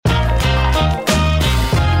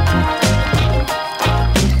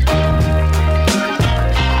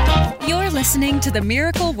listening to the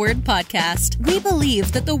Miracle Word Podcast. We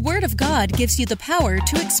believe that the Word of God gives you the power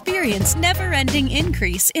to experience never-ending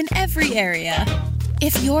increase in every area.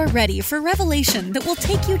 If you're ready for revelation that will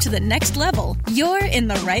take you to the next level, you're in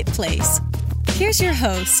the right place. Here's your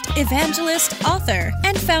host, evangelist, author,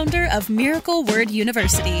 and founder of Miracle Word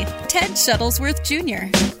University, Ted Shuttlesworth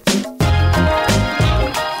Jr.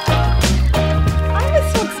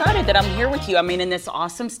 That I'm here with you. I mean, in this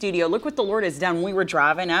awesome studio. Look what the Lord has done. We were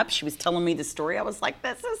driving up. She was telling me the story. I was like,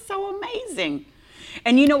 this is so amazing.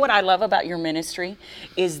 And you know what I love about your ministry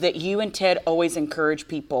is that you and Ted always encourage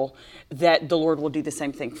people that the Lord will do the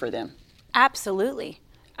same thing for them. Absolutely.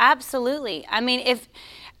 Absolutely. I mean, if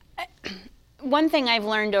one thing I've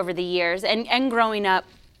learned over the years and growing up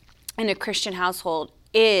in a Christian household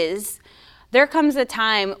is there comes a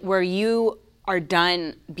time where you are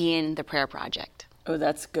done being the prayer project. Oh,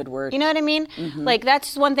 that's a good word. You know what I mean? Mm-hmm. Like, that's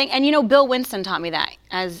just one thing. And, you know, Bill Winston taught me that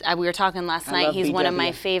as we were talking last night. He's one of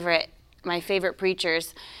my favorite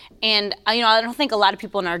preachers. And, you know, I don't think a lot of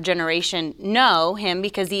people in our generation know him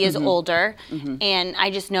because he is older. Mm-hmm. And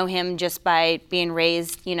I just know him just by being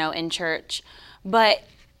raised, you know, in church. But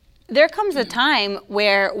there comes a time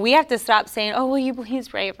where we have to stop saying, oh, will you please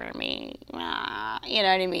pray for me? You know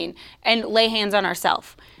what I mean? And lay hands on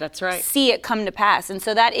ourselves. That's right. See it come to pass. And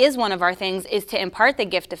so that is one of our things, is to impart the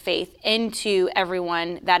gift of faith into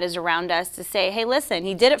everyone that is around us, to say, hey, listen,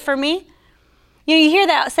 he did it for me. You know, you hear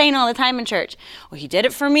that saying all the time in church. Well, he did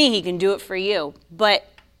it for me, he can do it for you. But,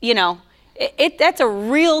 you know, that's a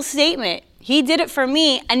real statement. He did it for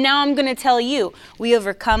me, and now I'm going to tell you, we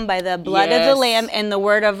overcome by the blood of the Lamb and the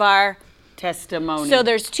word of our testimony. So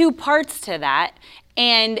there's two parts to that.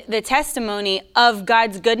 And the testimony of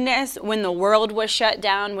God's goodness when the world was shut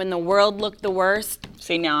down, when the world looked the worst.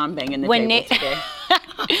 See, now I'm banging the table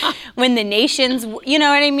today. When the nations, you know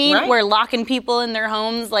what I mean? Right. We're locking people in their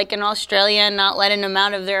homes, like in Australia, and not letting them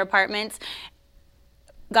out of their apartments.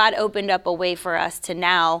 God opened up a way for us to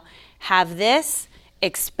now have this,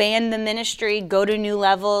 expand the ministry, go to new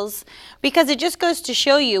levels. Because it just goes to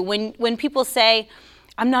show you, when people say,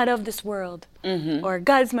 I'm not of this world, or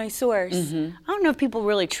God's my source. I don't know if people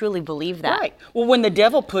really truly believe that. Right. Well, when the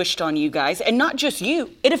devil pushed on you guys, and not just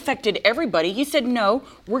you, it affected everybody. You said, no,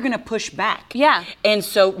 we're going to push back. Yeah. And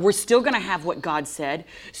so we're still going to have what God said.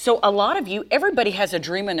 So a lot of you, everybody has a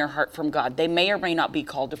dream in their heart from God. They may or may not be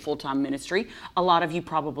called to full-time ministry. A lot of you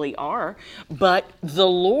probably are. But the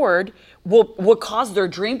Lord will cause their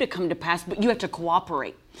dream to come to pass, but you have to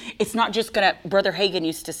cooperate. It's not just going to, Brother Hagin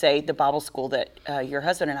used to say, the Bible school that your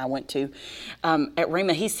husband and I went to at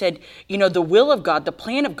Rhema, he said, you know, the will of God, the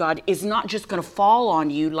plan of God is not just going to fall on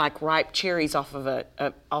you like ripe cherries off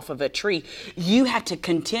of a tree. You have to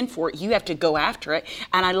contend for it. You have to go after it.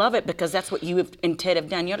 And I love it because that's what you and Ted have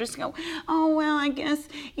done. You'll just go, oh, well, I guess,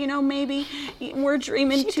 you know, maybe we're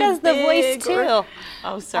dreaming too big. She does the voice too.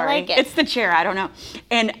 Oh, sorry. I like it. It's the chair. I don't know.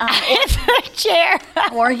 And it's the chair.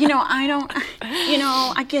 Or, you know,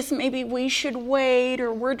 I guess maybe we should wait,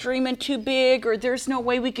 or we're dreaming too big, or there's no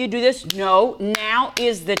way we could do this. No, now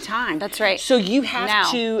is the time. That's right. So you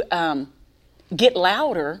have to get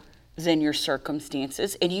louder than your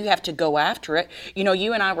circumstances, and you have to go after it. You know,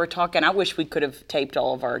 you and I were talking, I wish we could have taped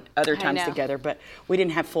all of our other times together, but we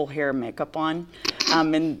didn't have full hair and makeup on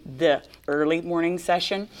in the early morning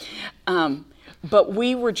session. But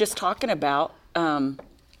we were just talking about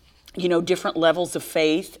you know, different levels of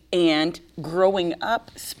faith and growing up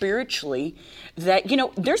spiritually, that, you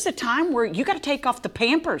know, there's a time where you got to take off the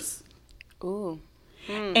Pampers. Ooh.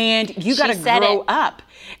 And you got to grow up.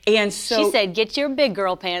 And so she said, get your big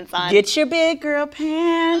girl pants on. Get your big girl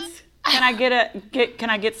pants. Can I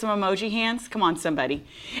get some emoji hands? Come on, somebody.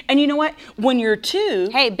 And you know what? When you're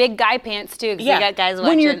 2. Hey, big guy pants too, because you got guys watching.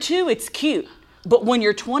 When you're 2, it's cute. But when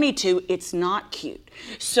you're 22, it's not cute.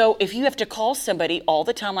 So if you have to call somebody all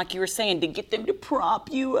the time, like you were saying, to get them to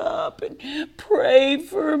prop you up and pray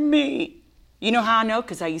for me. You know how I know?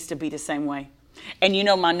 Because I used to be the same way. And you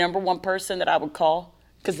know my number one person that I would call,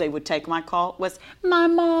 because they would take my call, was my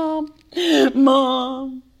mom.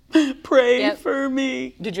 Mom, pray for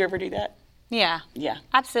me. Did you ever do that? Yeah. Yeah.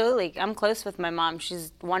 Absolutely. I'm close with my mom.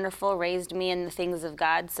 She's wonderful, raised me in the things of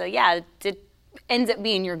God. So yeah, it ends up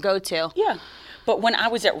being your go-to. Yeah. But when I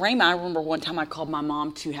was at Rhema, I remember one time I called my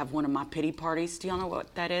mom to have one of my pity parties. Do y'all know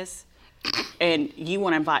what that is? And you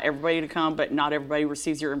want to invite everybody to come, but not everybody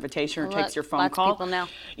receives your invitation or takes your phone call. Lots of people know.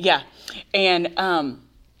 Yeah. And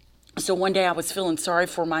so one day I was feeling sorry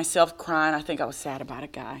for myself, crying. I think I was sad about a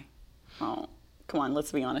guy. Oh, Come on,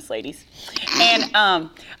 let's be honest, ladies. And I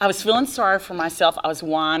was feeling sorry for myself. I was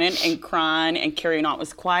whining and crying and carrying on. It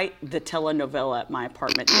was quite the telenovela at my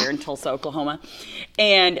apartment there in Tulsa, Oklahoma.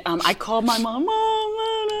 And I called my mom,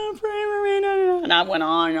 Mom, pray for me. And I went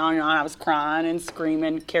on and on and on. I was crying and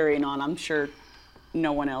screaming, carrying on. I'm sure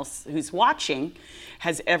no one else who's watching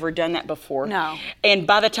has ever done that before. No. And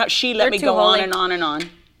by the time she let me go holy. on and on and on.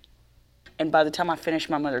 And by the time I finished,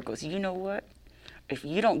 my mother goes, you know what? If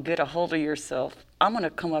you don't get a hold of yourself, I'm going to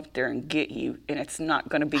come up there and get you, and it's not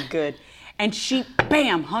going to be good. And she,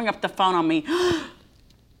 bam, hung up the phone on me.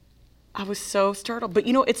 I was so startled. But,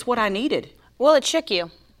 it's what I needed. Well, it shook you.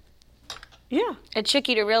 Yeah. It shook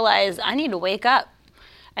you to realize, I need to wake up.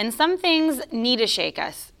 And some things need to shake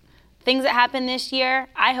us. Things that happened this year,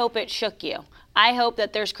 I hope it shook you. I hope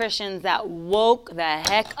that there's Christians that woke the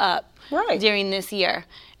heck up during this year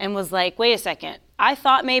and was like, wait a second. I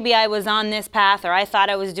thought maybe I was on this path, or I thought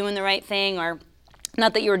I was doing the right thing, or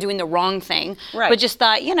not that you were doing the wrong thing, but just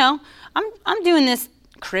thought, I'm doing this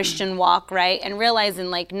Christian walk, right? And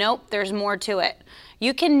realizing like, nope, there's more to it.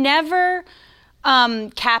 You can never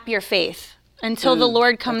cap your faith until the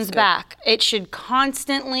Lord comes back. It should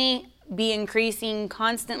constantly be increasing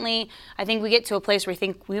constantly. I think we get to a place where we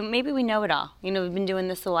think maybe we know it all. We've been doing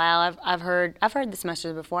this a while. I've heard this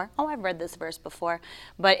message before. Oh, I've read this verse before.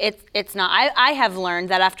 But it's not. I have learned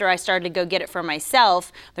that after I started to go get it for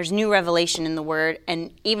myself, there's new revelation in the Word,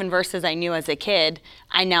 and even verses I knew as a kid,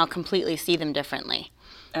 I now completely see them differently.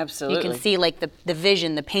 Absolutely. You can see like the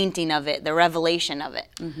vision, the painting of it, the revelation of it.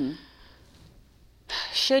 Mm-hmm.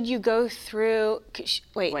 Should you go through?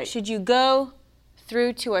 Should you go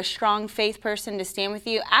through to a strong faith person to stand with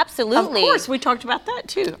you? Absolutely. Of course, we talked about that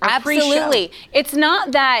too. Absolutely. Pre-show. It's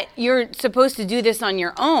not that you're supposed to do this on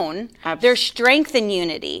your own. There's strength in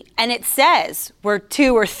unity, and it says where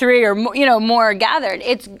 2 or 3 or more are gathered.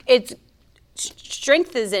 It's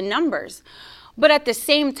strength is in numbers. But at the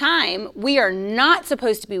same time, we are not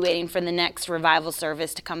supposed to be waiting for the next revival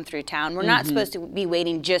service to come through town. We're not supposed to be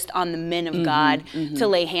waiting just on the men of God to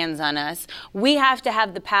lay hands on us. We have to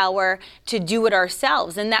have the power to do it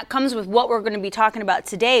ourselves. And that comes with what we're going to be talking about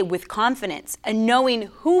today, with confidence and knowing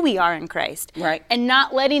who we are in Christ. Right. And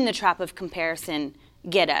not letting the trap of comparison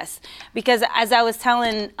get us. Because as I was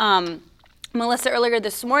telling Melissa earlier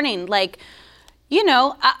this morning,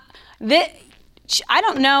 I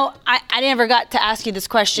don't know. I never got to ask you this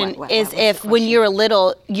question. If when you were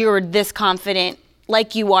little, you were this confident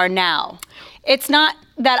like you are now. It's not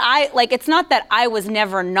that I was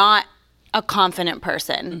never not a confident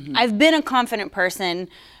person. Mm-hmm. I've been a confident person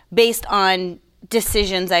based on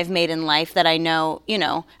decisions I've made in life that I know,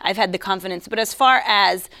 I've had the confidence. But as far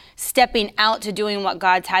as stepping out to doing what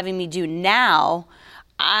God's having me do now,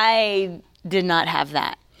 I did not have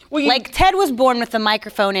that. Well, Ted was born with a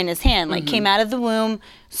microphone in his hand, came out of the womb,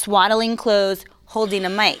 swaddling clothes, holding a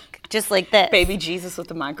mic, just like this. Baby Jesus with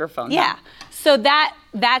the microphone. Yeah. So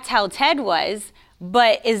that's how Ted was.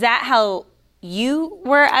 But is that how you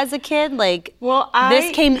were as a kid?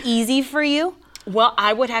 This came easy for you? Well,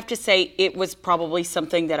 I would have to say it was probably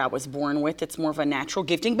something that I was born with. It's more of a natural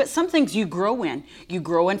gifting, but some things you grow in. You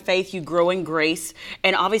grow in faith, you grow in grace,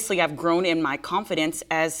 and obviously I've grown in my confidence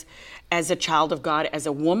as a child of God, as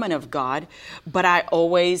a woman of God, but I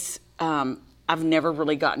always, I've never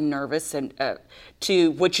really gotten nervous, and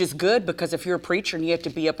which is good, because if you're a preacher and you have to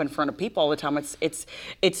be up in front of people all the time,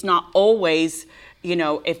 it's not always,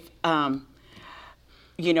 I'm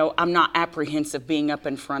not apprehensive being up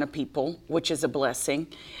in front of people, which is a blessing.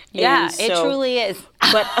 Yeah, it truly is.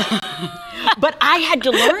 But I had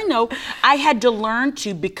to learn, though. I had to learn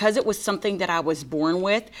to, because it was something that I was born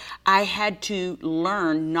with, I had to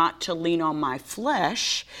learn not to lean on my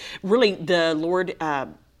flesh. Really, the Lord, out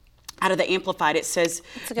of the Amplified, it says,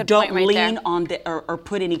 don't lean on or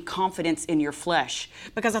put any confidence in your flesh.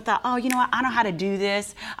 Because I thought, I know how to do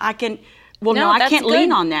this. I can... Well, no, I can't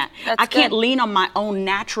lean on that. I can't lean on my own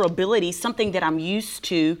natural ability, something that I'm used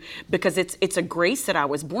to, because it's a grace that I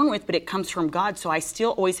was born with, but it comes from God. So I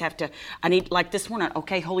still always have to, I need, like this morning,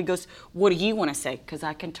 okay, Holy Ghost, what do you want to say? Because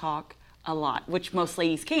I can talk a lot, which most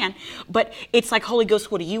ladies can, but it's like, Holy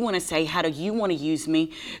Ghost, what do you want to say? How do you want to use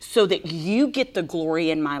me so that you get the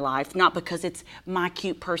glory in my life, not because it's my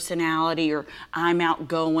cute personality or I'm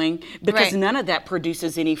outgoing, because none of that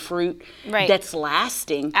produces any fruit that's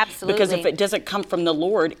lasting. Absolutely. Because if it doesn't come from the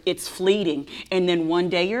Lord, it's fleeting. And then one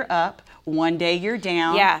day you're up, one day you're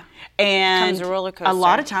down. Yeah. And comes a roller coaster. A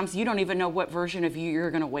lot of times you don't even know what version of you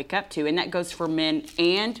you're going to wake up to. And that goes for men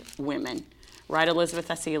and women. Right, Elizabeth?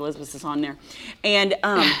 I see Elizabeth is on there. And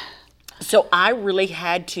so I really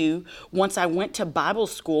had to, once I went to Bible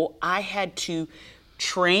school, I had to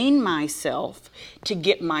train myself to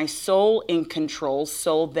get my soul in control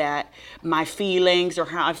so that my feelings or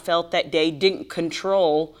how I felt that day didn't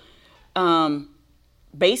control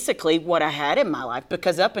basically what I had in my life,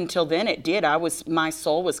 because up until then it did. My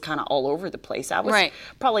soul was kind of all over the place. I was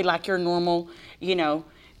probably like your normal,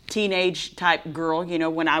 teenage type girl,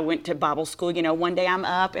 when I went to Bible school, one day I'm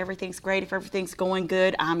up, everything's great. If everything's going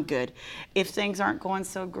good, I'm good. If things aren't going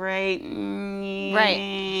so great,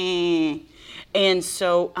 right. And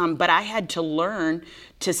so, but I had to learn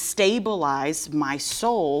to stabilize my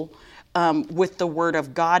soul with the Word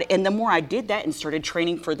of God. And the more I did that and started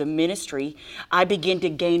training for the ministry, I began to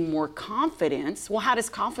gain more confidence. Well, how does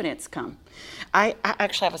confidence come? I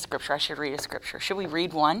actually have a scripture. I should read a scripture. Should we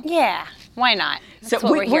read one? Yeah, why not? That's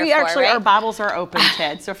what we're here for, actually, right? Our Bibles are open,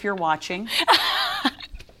 Ted. So if you're watching,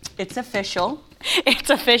 it's official. It's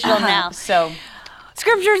official now. So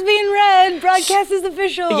scripture's being read. Broadcast is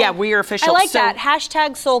official. Yeah, we are official. I like that.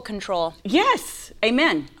 Hashtag soul control. Yes.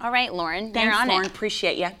 Amen. All right, Lauren. Thanks, you're on Lauren. it.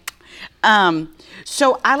 Appreciate you.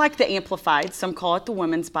 So I like the Amplified. Some call it the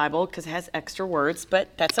Women's Bible because it has extra words,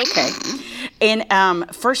 but that's okay. And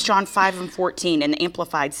 1 John 5:14 in the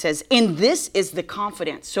Amplified says, "And this is the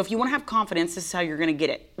confidence." So if you want to have confidence, this is how you're going to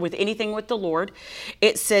get it. With anything with the Lord,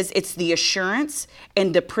 it says it's the assurance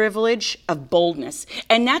and the privilege of boldness.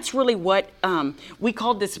 And that's really what we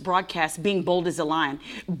called this broadcast, being bold as a lion.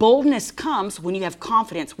 Boldness comes when you have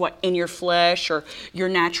confidence, in your flesh or your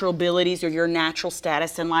natural abilities or your natural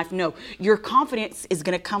status in life. No, your confidence is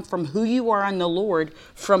going to come from who you are in the Lord,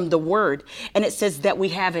 from the Word. And it says that we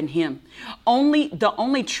have in Him. The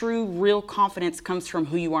only true, real confidence comes from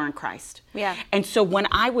who you are in Christ. Yeah. And so when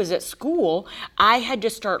I was at school, I had to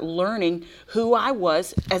start learning who I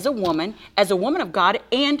was as a woman of God,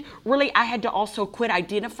 and really I had to also quit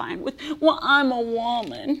identifying with, I'm a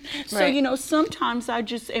woman. Right. So, sometimes I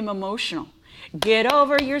just am emotional. Get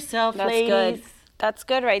over yourself, ladies. Good. That's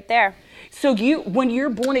good right there. So when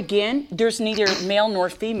you're born again, there's neither male nor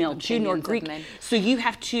female, Jew nor Greek. So you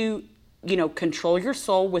have to, control your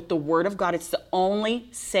soul with the Word of God. It's the only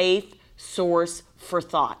safe source for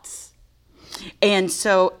thoughts. And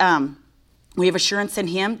so we have assurance in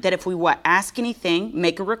Him that if we ask anything,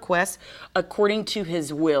 make a request according to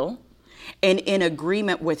His will and in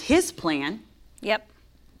agreement with His plan. Yep.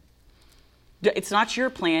 It's not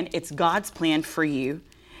your plan, it's God's plan for you.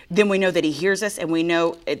 Then we know that He hears us, and we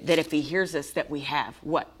know that if He hears us, that we have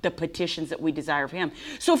the petitions that we desire of Him.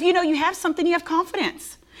 So if you have something, you have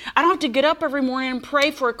confidence. I don't have to get up every morning and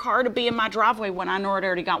pray for a car to be in my driveway when I know I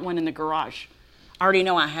already got one in the garage. I already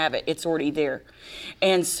know I have it. It's already there.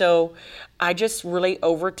 And so I just really,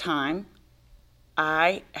 over time,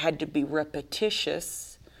 I had to be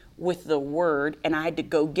repetitious with the Word, and I had to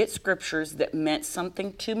go get scriptures that meant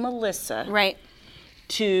something to Melissa. Right.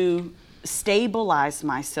 To stabilize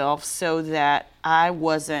myself so that I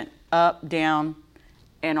wasn't up, down,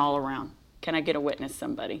 and all around. Can I get a witness,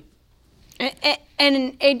 somebody?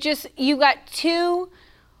 And you got two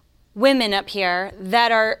women up here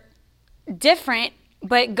that are different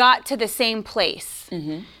but got to the same place.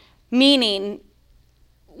 Mm-hmm. Meaning,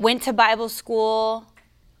 went to Bible school,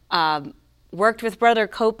 worked with Brother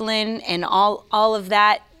Copeland and all of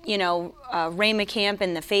that, Rhema camp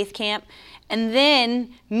and the faith camp. And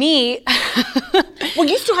then me, well,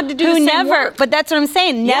 you still had to do the same work. But that's what I'm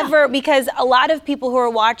saying. Never, because a lot of people who are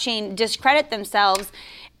watching discredit themselves.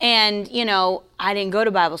 And, I didn't go to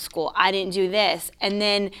Bible school. I didn't do this. And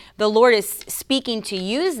then the Lord is speaking to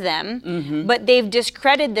use them, but they've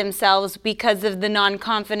discredited themselves because of the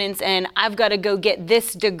non-confidence and I've got to go get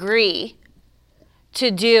this degree to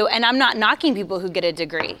do. And I'm not knocking people who get a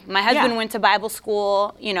degree. My husband went to Bible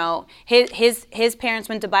school. His parents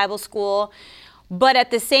went to Bible school. But at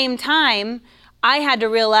the same time, I had to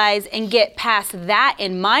realize and get past that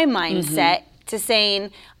in my mindset to saying,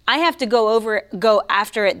 I have to go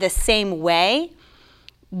after it the same way,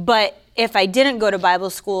 but if I didn't go to Bible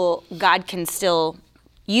school, God can still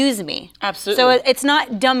use me. Absolutely. So it's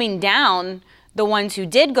not dumbing down the ones who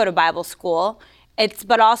did go to Bible school.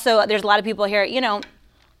 But also there's a lot of people here,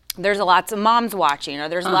 there's lots of moms watching, or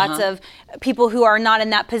there's lots of people who are not in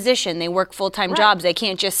that position. They work full-time jobs. They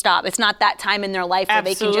can't just stop. It's not that time in their life where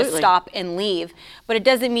they can just stop and leave. But it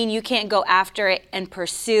doesn't mean you can't go after it and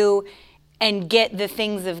pursue and get the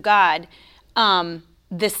things of God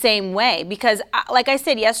the same way. Because like I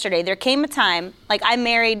said yesterday, there came a time, I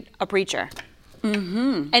married a preacher.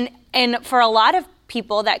 Mm-hmm. And for a lot of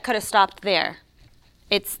people, that could have stopped there.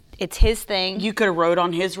 It's his thing. You could have rode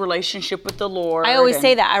on his relationship with the Lord. I always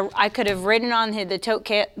say that. I could have ridden on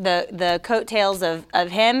the coattails of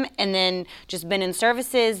him and then just been in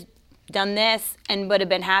services, done this and would have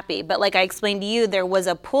been happy. But like I explained to you, there was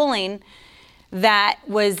a pulling that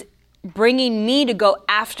was bringing me to go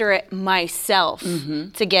after it myself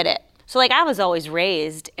to get it. So like I was always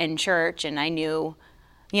raised in church, and I knew,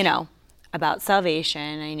 you know, about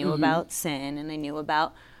salvation, I knew about sin, and I knew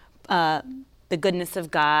about the goodness of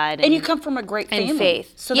God. And you come from a great family. And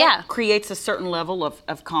faith. So that creates a certain level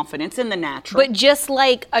of confidence in the natural. But just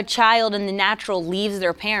like a child in the natural leaves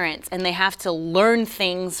their parents and they have to learn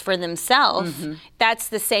things for themselves, that's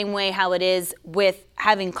the same way how it is with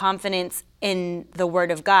having confidence in the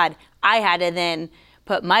Word of God. I had to then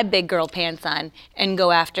put my big girl pants on and go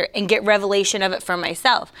after and get revelation of it for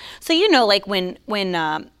myself. So you know, like when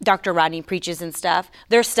Dr. Rodney preaches and stuff,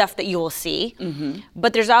 there's stuff that you will see,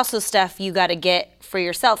 but there's also stuff you got to get for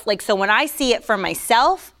yourself. Like, so when I see it for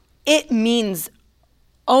myself, it means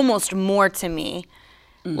almost more to me.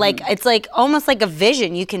 Like it's like almost like a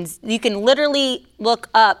vision. You can literally look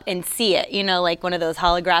up and see it, you know, like one of those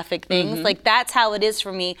holographic things. Like that's how it is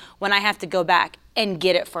for me when I have to go back and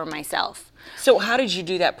get it for myself. So how did you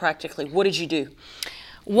do that practically? What did you do?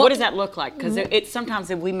 What does that look like? Because it's sometimes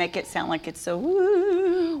we make it sound like it's so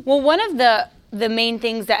woo. Well, one of the main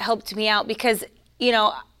things that helped me out, because, you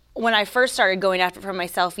know, when I first started going after it for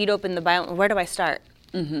myself, you'd open the Bible, where do I start?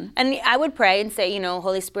 And I would pray and say, you know,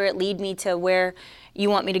 Holy Spirit, lead me to where you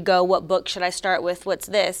want me to go. What book should I start with? What's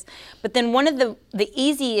this? But then one of the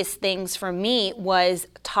easiest things for me was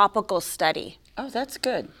topical study. Oh, that's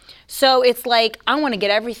good. So it's like, I want to get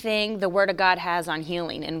everything the Word of God has on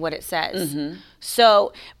healing and what it says.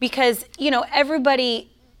 So, because, you know, everybody,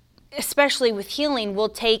 especially with healing, will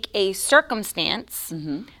take a circumstance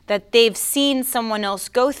that they've seen someone else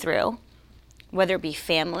go through, whether it be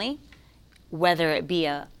family, whether it be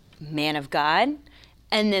a man of God,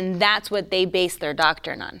 and then that's what they base their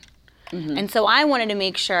doctrine on. And so I wanted to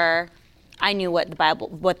make sure I knew what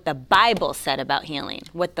the Bible said about healing,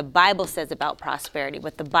 what the Bible says about prosperity,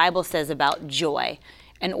 what the Bible says about joy,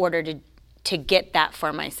 in order to get that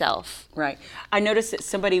for myself. Right. I noticed that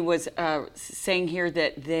somebody was saying here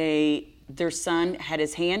that their son had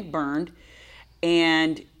his hand burned,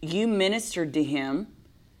 and you ministered to him,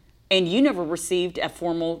 and you never received a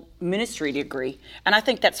formal ministry degree. And I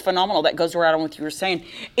think that's phenomenal. That goes right on with what you were saying.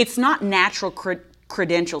 It's not natural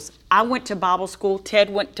credentials. I went to Bible school. Ted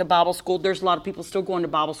went to Bible school. There's a lot of people still going to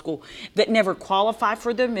Bible school that never qualify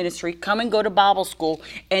for the ministry, come and go to Bible school,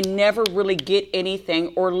 and never really get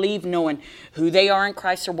anything or leave knowing who they are in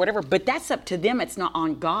Christ or whatever. But that's up to them. It's not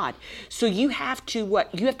on God. So you have to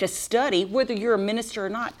You have to study, whether you're a minister or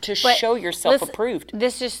not, to show yourself approved.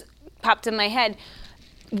 This just popped in my head.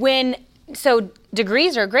 So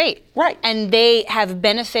degrees are great. Right. And they have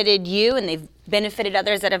benefited you, and they've benefited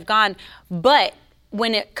others that have gone. But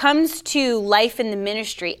when it comes to life in the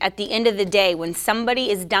ministry, at the end of the day, when somebody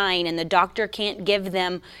is dying and the doctor can't give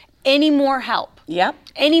them any more help,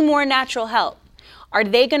 any more natural help, are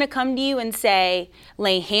they going to come to you and say,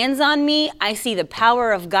 lay hands on me, I see the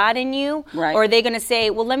power of God in you? Right. Or are they going to say,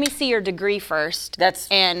 well, let me see your degree first.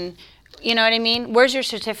 And you know what I mean? Where's your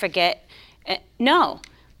certificate? No.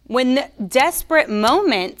 When the desperate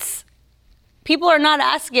moments, people are not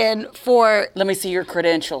asking for... Let me see your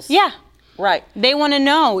credentials. Yeah. Right. They want to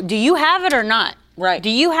know, do you have it or not? Right. Do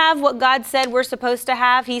you have what God said we're supposed to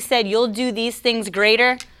have? He said, you'll do these things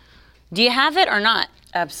greater. Do you have it or not?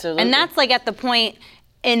 Absolutely. And that's like at the point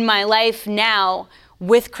in my life now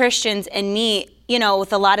with Christians and me, you know,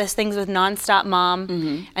 with a lot of things with Nonstop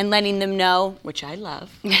Mom and letting them know. Which I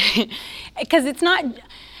love. Because it's not...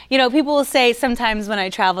 You know, people will say sometimes when I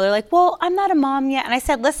travel, they're like, well, I'm not a mom yet. And I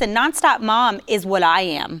said, listen, Nonstop Mom is what I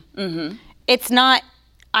am. It's not,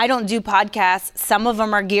 I don't do podcasts. Some of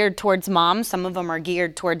them are geared towards moms. Some of them are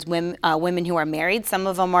geared towards women who are married. Some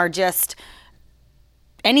of them are just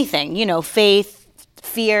anything, you know, faith,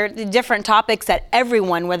 fear, the different topics that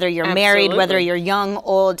everyone, whether you're married, whether you're young,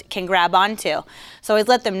 old, can grab onto. So I always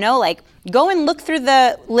let them know, like, go and look through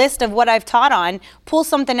the list of what I've taught on, pull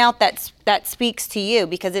something out that speaks to you,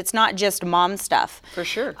 because it's not just mom stuff. For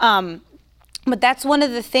sure. But that's one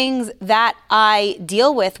of the things that I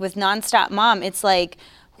deal with Nonstop Mom. It's like,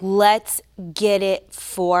 let's get it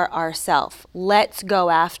for ourselves. Let's go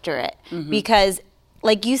after it. Because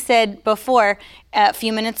like you said before, a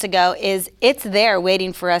few minutes ago, it's there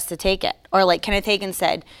waiting for us to take it. Or like Kenneth Hagin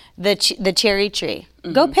said, the cherry tree.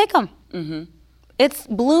 Go pick them. It's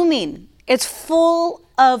blooming. It's full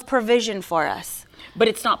of provision for us. But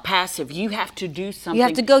it's not passive. You have to do something. You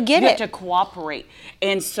have to go get it. You have to cooperate.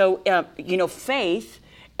 And so, you know, faith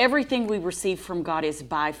everything we receive from God is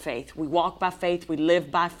by faith. We walk by faith. We live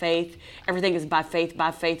by faith. Everything is by faith, by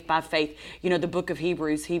faith, by faith. You know, the book of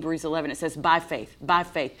Hebrews 11, it says by faith, by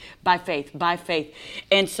faith, by faith, by faith.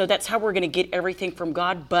 And so that's how we're going to get everything from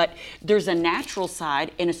God. But there's a natural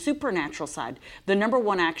side and a supernatural side. The number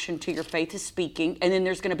one action to your faith is speaking, and then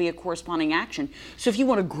there's going to be a corresponding action. So if you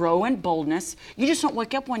want to grow in boldness, you just don't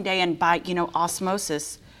wake up one day and by,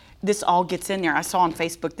 osmosis, this all gets in there. I saw on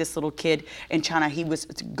Facebook this little kid in China, he was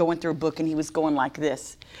going through a book and he was going like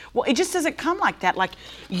this. Well, it just doesn't come like that. Like,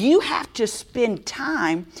 you have to spend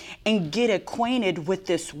time and get acquainted with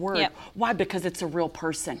this word. Yep. Why? Because it's a real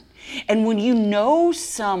person. And when you know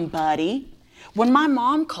somebody, when my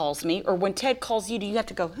mom calls me or when Ted calls you, do you have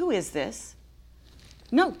to go, who is this?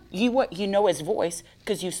 No, you know his voice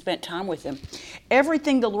because you've spent time with him.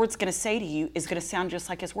 Everything the Lord's going to say to you is going to sound just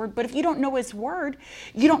like his word. But if you don't know his word,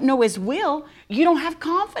 you don't know his will, you don't have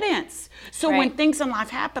confidence. So when things in life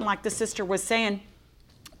happen, like the sister was saying,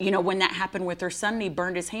 when that happened with her son and he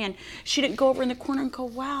burned his hand, she didn't go over in the corner and go,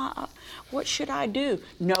 wow, what should I do?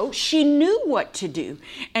 No, she knew what to do.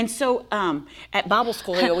 And so at Bible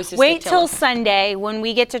school, they always just wait till Sunday when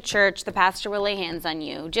we get to church, the pastor will lay hands on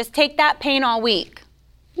you. Just take that pain all week.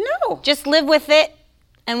 No. Just live with it,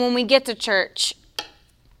 and when we get to church.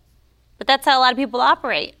 But that's how a lot of people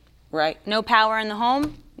operate. Right. No power in the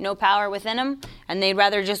home, no power within them, and they'd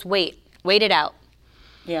rather just wait it out.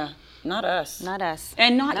 Yeah, not us. Not us.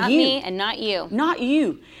 And not you. Not me and not you. Not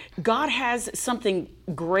you. God has something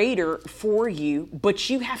greater for you, but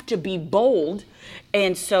you have to be bold,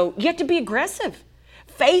 and so you have to be aggressive.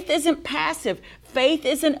 Faith isn't passive. Faith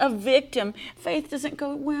isn't a victim. Faith doesn't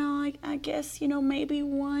go, well, I guess, maybe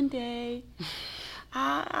one day.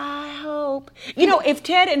 I hope. If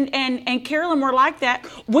Ted and Carolyn were like that,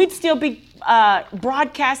 we'd still be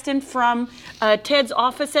broadcasting from Ted's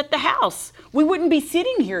office at the house. We wouldn't be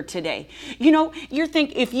sitting here today.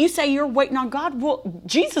 If you say you're waiting on God, well,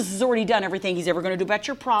 Jesus has already done everything he's ever going to do about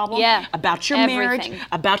your problem, about your marriage,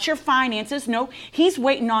 about your finances. No, he's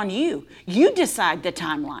waiting on you. You decide the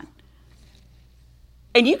timeline.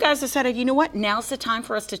 And you guys decided, you know what? Now's the time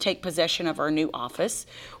for us to take possession of our new office.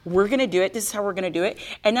 We're going to do it. This is how we're going to do it.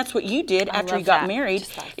 And that's what you did after you got married.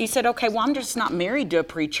 You said, okay, well, I'm just not married to a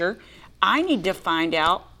preacher. I need to find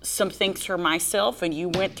out some things for myself. And you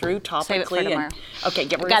went through topically. Save it for tomorrow. Okay,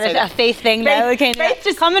 we're got a faith thing though. Okay, faith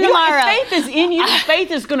is coming tomorrow. If faith is in you,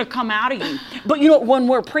 faith is going to come out of you. But when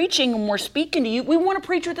we're preaching and we're speaking to you, we want to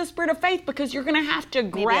preach with the spirit of faith because you're going to have to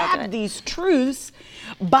grab these truths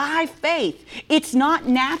by faith. It's not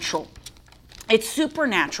natural. It's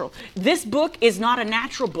supernatural. This book is not a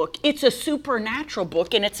natural book. It's a supernatural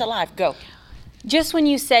book, and it's alive. Go. Just when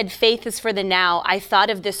you said faith is for the now, I thought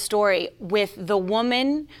of this story with the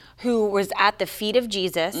woman who was at the feet of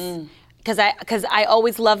Jesus. Because I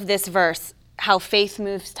always love this verse, how faith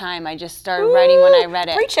moves time. I just started writing when I read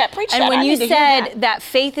it. Preach that. And when you said that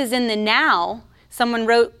faith is in the now, someone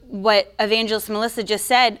wrote what Evangelist Melissa just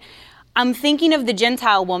said. I'm thinking of the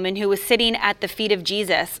Gentile woman who was sitting at the feet of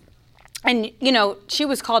Jesus. And, she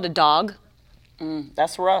was called a dog.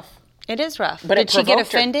 That's rough. It is rough. But did she get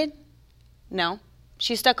offended? Her. No.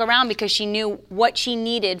 She stuck around because she knew what she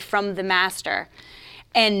needed from the master.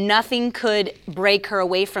 And nothing could break her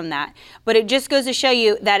away from that. But it just goes to show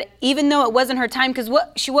you that even though it wasn't her time, because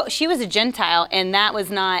she was a Gentile, and that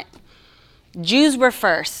was not... Jews were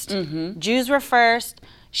first. Mm-hmm. Jews were first.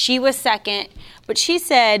 She was second. But she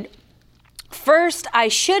said... First, I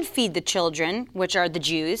should feed the children, which are the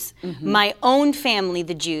Jews, my own family,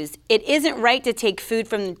 the Jews. It isn't right to take food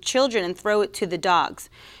from the children and throw it to the dogs.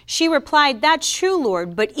 She replied, that's true,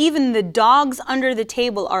 Lord, but even the dogs under the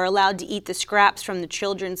table are allowed to eat the scraps from the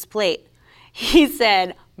children's plate. He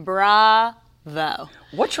said, bravo.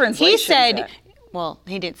 What translation is that? He said, well,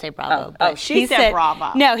 he didn't say bravo. But she said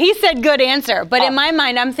bravo. No, he said good answer. But in my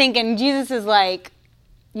mind, I'm thinking, Jesus is like,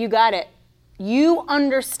 you got it. You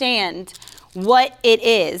understand what it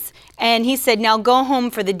is. And he said, now go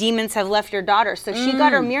home for the demons have left your daughter. So she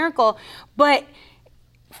got her miracle, but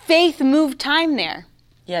faith moved time there.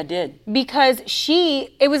 Yeah, it did. Because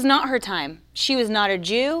it was not her time. She was not a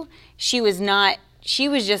Jew. She was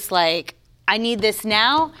just like, I need this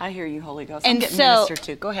now. I hear you, Holy Ghost. And I'm getting ministered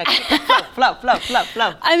to. Go ahead.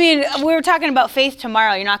 Flow. I mean, we were talking about faith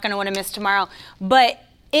tomorrow. You're not going to want to miss tomorrow. But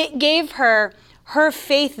it gave her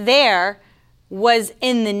faith there was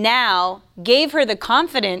in the now, gave her the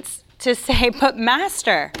confidence to say, but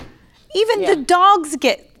Master, even the dogs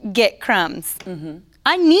get crumbs. Mm-hmm.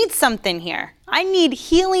 I need something here. I need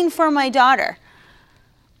healing for my daughter.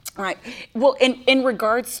 Right. Well, in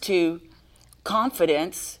regards to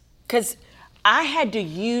confidence, because I had to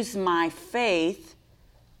use my faith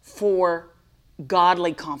for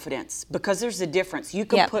godly confidence, because there's a difference. You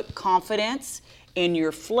can put confidence in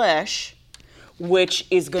your flesh, which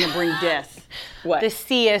is going to bring death. What? The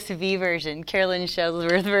CSV version, Carolyn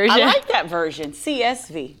Shellsworth version. I like that version,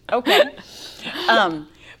 CSV. Okay.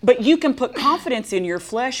 But you can put confidence in your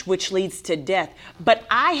flesh, which leads to death. But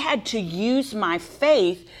I had to use my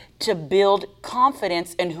faith to build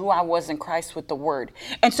confidence in who I was in Christ with the Word.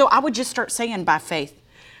 And so I would just start saying by faith,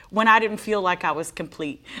 when I didn't feel like I was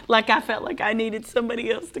complete, like I felt like I needed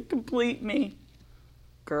somebody else to complete me.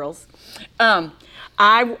 Girls.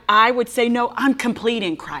 I would say, no, I'm complete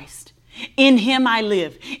in Christ. In Him I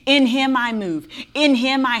live. In Him I move. In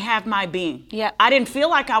Him I have my being. Yep. I didn't feel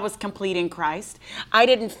like I was complete in Christ. I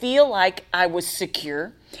didn't feel like I was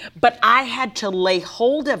secure, but I had to lay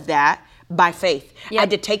hold of that by faith. Yep. I had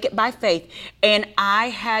to take it by faith. And I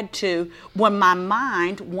had to, when my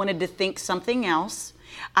mind wanted to think something else,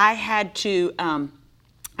 I had to, I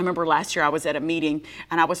remember last year I was at a meeting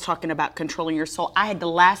and I was talking about controlling your soul. I had to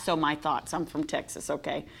lasso my thoughts. I'm from Texas,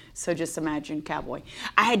 okay? So just imagine cowboy.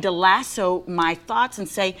 I had to lasso my thoughts and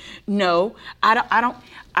say, no, I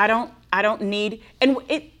don't need, and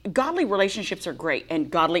godly relationships are great,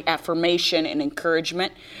 and godly affirmation and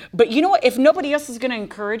encouragement. But you know what? If nobody else is going to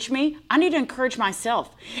encourage me, I need to encourage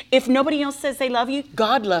myself. If nobody else says they love you,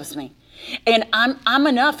 God loves me. And I'm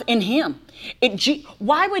enough in Him.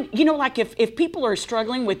 Why would, like if people are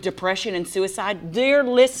struggling with depression and suicide, they're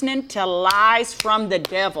listening to lies from the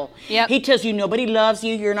devil. Yep. He tells you nobody loves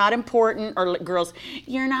you, you're not important, or girls,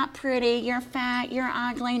 you're not pretty, you're fat, you're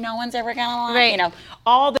ugly, no one's ever gonna like you.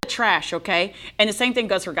 All the trash, okay? And the same thing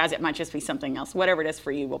goes for guys. It might just be something else. Whatever it is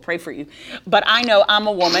for you, we'll pray for you. But I know I'm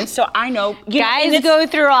a woman, so I know. Guys go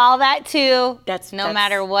through all that too. That's no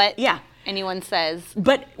matter what. Yeah. Anyone says.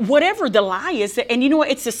 But whatever the lie is, and you know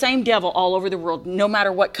what, it's the same devil all over the world, no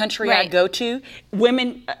matter what country I go to.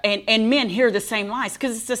 Women and men hear the same lies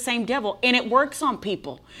because it's the same devil, and it works on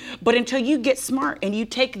people. But until you get smart and you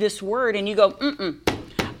take this word and you go,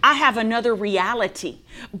 I have another reality.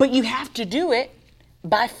 But you have to do it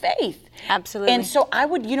by faith. Absolutely. And so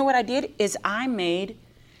what I did is I made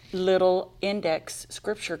little index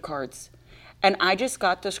scripture cards. And I just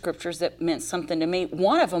got the scriptures that meant something to me.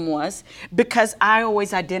 One of them was because I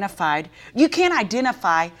always identified, you can't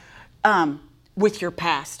identify with your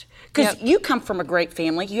past. Because you come from a great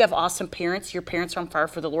family. You have awesome parents. Your parents are on fire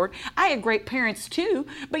for the Lord. I had great parents too.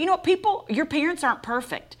 But you know what, your parents aren't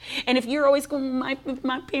perfect. And if you're always going, if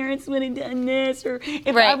my parents would have done this, or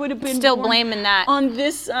if I would have been still blaming that on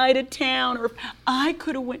this side of town, or if I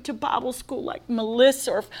could have went to Bible school like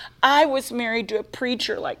Melissa, or if I was married to a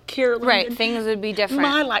preacher like Carolyn. Right, things would be different.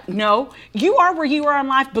 My life, no, you are where you are in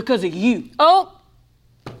life because of you. Oh.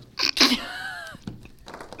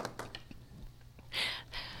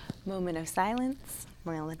 Moment of silence.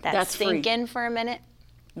 We're going to let that sink in for a minute.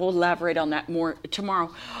 We'll elaborate on that more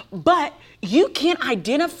tomorrow. But you can't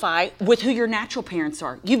identify with who your natural parents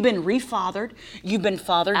are. You've been refathered. You've been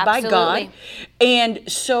fathered by God. And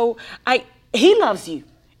so He loves you.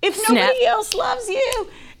 If nobody else loves you,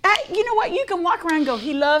 you know what? You can walk around and go,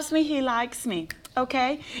 He loves me, He likes me.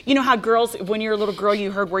 Okay? You know how girls, when you're a little girl,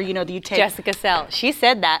 you heard where, you take... Jessica Sell. She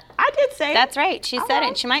said that. I did say it. That's right. She said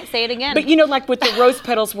it. She might say it again. But like with the rose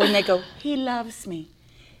petals when they go, He loves me.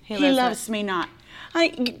 He loves me not.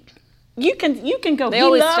 You can go, They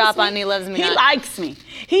always stop on He loves me not. He likes me.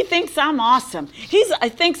 He thinks I'm awesome. He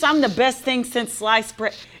thinks I'm the best thing since sliced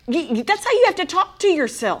bread. That's how you have to talk to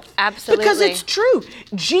yourself. Absolutely. Because it's true.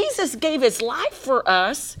 Jesus gave His life for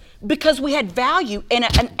us because we had value.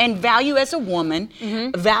 And value as a woman,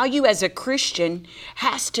 value as a Christian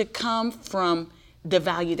has to come from the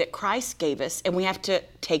value that Christ gave us. And we have to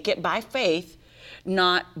take it by faith,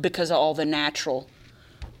 not because of all the natural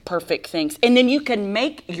perfect things. And then you can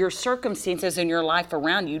make your circumstances in your life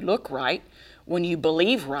around you look right when you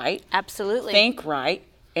believe right. Absolutely. Think right,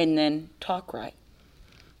 and then talk right.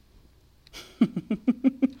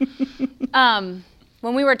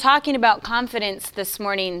 When we were talking about confidence this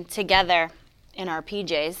morning together in our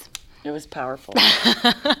PJs. It was powerful.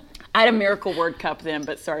 I had a Miracle Word cup then,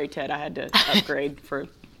 but sorry, Ted, I had to upgrade for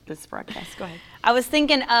this broadcast. Go ahead. I was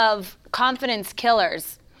thinking of confidence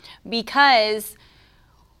killers because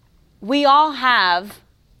we all have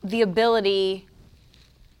the ability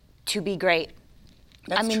to be great.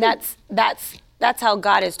 That's how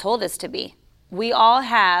God has told us to be. We all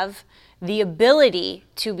have the ability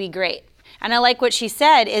to be great. And I like what she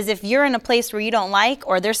said is if you're in a place where you don't like,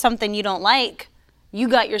 or there's something you don't like, you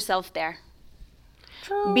got yourself there.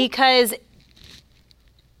 True. Because,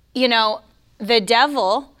 the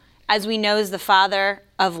devil, as we know, is the father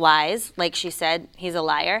of lies. Like she said, he's a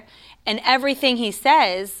liar. And everything he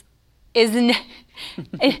says is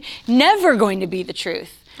never going to be the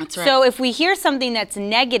truth. That's right. So if we hear something that's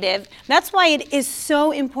negative, that's why it is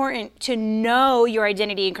so important to know your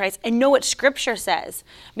identity in Christ and know what Scripture says,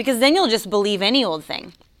 because then you'll just believe any old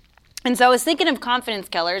thing. And so I was thinking of confidence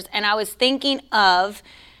killers, and I was thinking of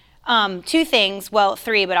two things, well,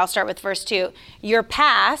 three, but I'll start with verse 2. Your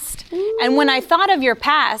past. Ooh. And when I thought of your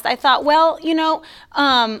past, I thought, well, yes,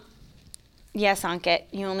 Ankit,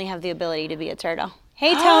 you only have the ability to be a turtle.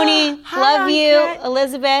 Hey, Tony. Hi, love you. Ankit.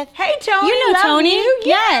 Elizabeth. Hey, Tony. You know love Tony. You.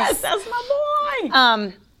 Yes. That's my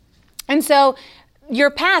boy. And so your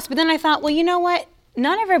past, but then I thought, well, you know what?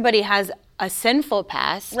 Not everybody has a sinful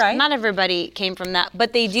past. Right. Not everybody came from that,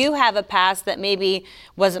 but they do have a past that maybe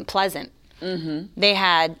wasn't pleasant. Mm-hmm. They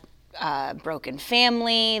had a broken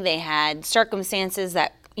family. They had circumstances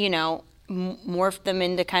that, morphed them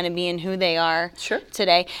into kind of being who they are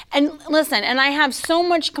today. And listen, and I have so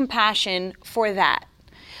much compassion for that.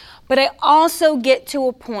 But I also get to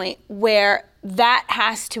a point where that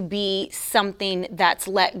has to be something that's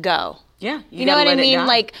let go. Yeah. You know what I mean?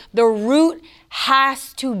 Like the root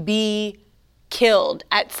has to be killed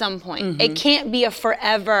at some point. Mm-hmm. It can't be a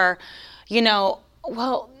forever, my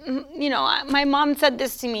mom said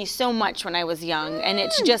this to me so much when I was young, and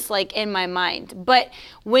it's just like in my mind. But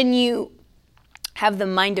when you have the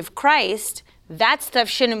mind of Christ, that stuff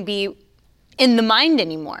shouldn't be in the mind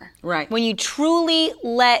anymore. Right. When you truly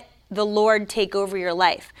let the Lord take over your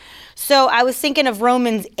life. So I was thinking of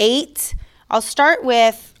Romans 8. I'll start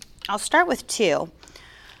with 2.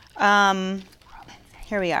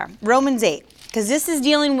 Here we are. Romans 8. Because this is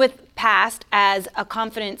dealing with past as a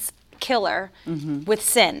confidence killer with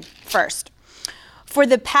sin first. For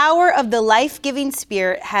the power of the life-giving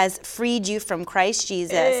Spirit has freed you from Christ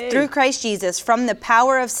Jesus, through Christ Jesus, from the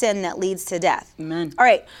power of sin that leads to death. Amen. All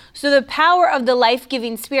right, so the power of the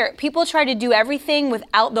life-giving Spirit. People try to do everything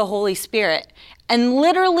without the Holy Spirit, and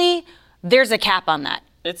literally, there's a cap on that.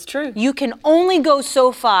 It's true. You can only go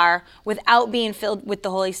so far without being filled with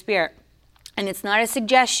the Holy Spirit. And it's not a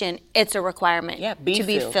suggestion, it's a requirement to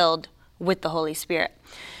be filled with the Holy Spirit.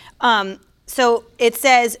 So it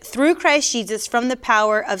says, through Christ Jesus, from the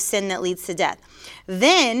power of sin that leads to death.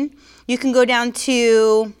 Then you can go down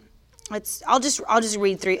to, I'll just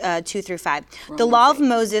read 2 through 5. The law of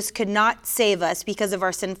Moses could not save us because of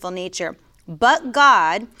our sinful nature. But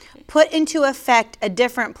God put into effect a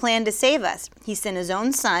different plan to save us. He sent his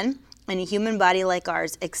own son in a human body like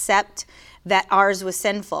ours, except that ours was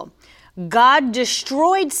sinful. God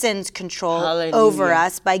destroyed sin's control over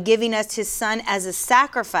us by giving us his son as a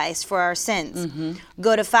sacrifice for our sins. Mm-hmm.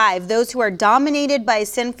 Go to 5. Those who are dominated by a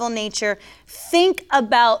sinful nature think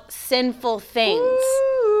about sinful things,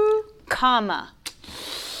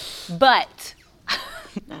 but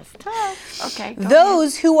that's tough. Okay.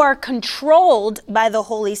 Those who are controlled by the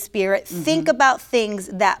Holy Spirit think about things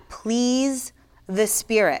that please the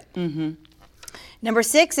Spirit. Mm-hmm. Number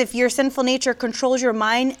 6, if your sinful nature controls your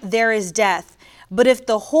mind, there is death. But if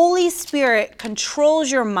the Holy Spirit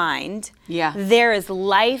controls your mind, there is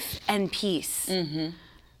life and peace. Mm-hmm.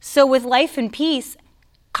 So with life and peace,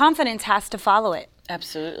 confidence has to follow it.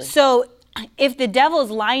 Absolutely. So if the devil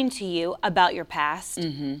is lying to you about your past,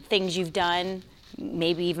 things you've done,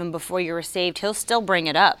 maybe even before you were saved, he'll still bring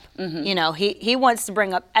it up. Mm-hmm. He wants to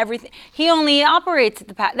bring up everything. He only operates at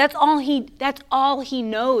the past. That's all he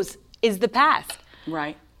knows is the past.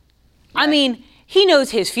 Right. I mean, he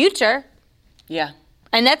knows his future. Yeah.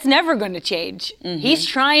 And that's never going to change. Mm-hmm. He's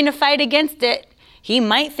trying to fight against it. He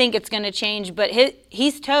might think it's going to change, but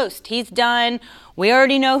he's toast. He's done. We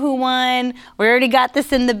already know who won. We already got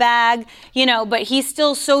this in the bag, but he's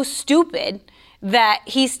still so stupid that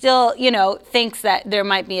he still, thinks that there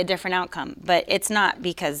might be a different outcome. But it's not,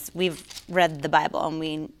 because we've read the Bible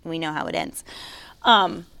and we know how it ends.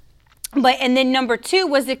 And then number 2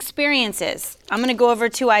 was experiences. I'm going to go over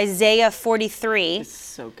to Isaiah 43. It's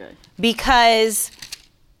so good. Because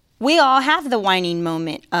we all have the whining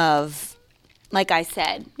moment of, like I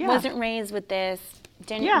said, wasn't raised with this,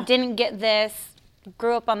 didn't get this,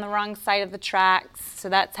 grew up on the wrong side of the tracks, so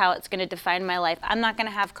that's how it's going to define my life. I'm not going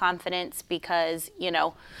to have confidence because,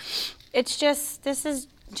 this is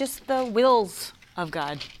just the wills of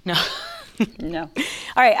God. No. No. All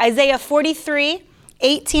right, Isaiah 43.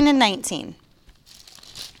 18 and 19.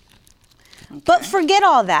 Okay. But forget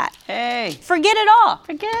all that. Hey. Forget it all.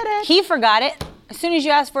 Forget it. He forgot it. As soon as you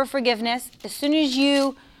ask for forgiveness, as soon as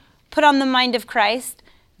you put on the mind of Christ,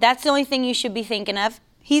 that's the only thing you should be thinking of.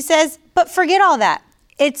 He says, but forget all that.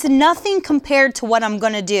 It's nothing compared to what I'm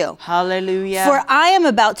going to do. Hallelujah. For I am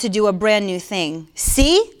about to do a brand new thing.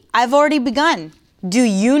 See, I've already begun. Do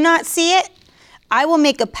you not see it? I will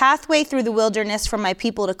make a pathway through the wilderness for my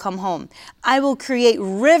people to come home. I will create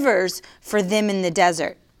rivers for them in the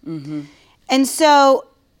desert. Mm-hmm. And so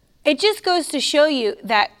it just goes to show you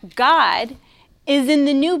that God is in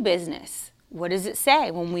the new business. What does it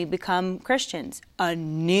say when we become Christians? A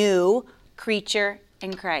new creature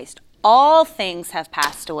in Christ. All things have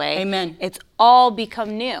passed away. Amen. It's all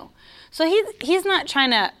become new. So he's not trying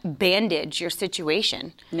to bandage your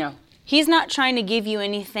situation. No. He's not trying to give you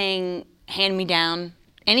anything, hand me down,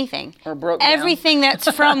 anything. Or broke down. Everything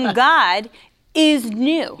that's from God is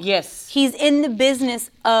new. Yes. He's in the business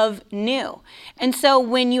of new. And so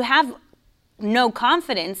when you have no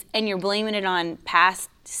confidence and you're blaming it on past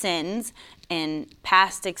sins and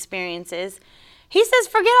past experiences, he says,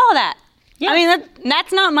 forget all that. Yeah. I mean,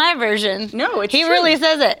 that's not my version. No, it's He true. really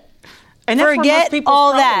says it. And that's forget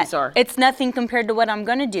all that. Are. It's nothing compared to what I'm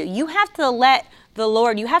going to do. You have to let the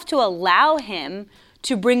Lord, you have to allow him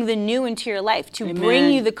to bring the new into your life, to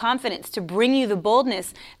bring you the confidence, to bring you the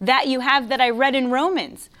boldness that you have that I read in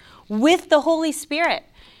Romans with the Holy Spirit.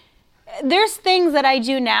 There's things that I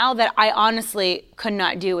do now that I honestly could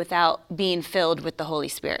not do without being filled with the Holy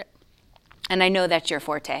Spirit. And I know that's your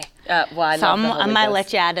forte. I might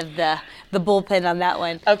let you out of the bullpen on that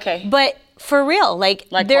one. Okay. But for real, like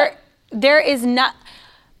there is not,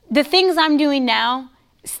 the things I'm doing now,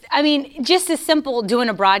 I mean, just as simple doing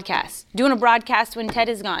a broadcast when Ted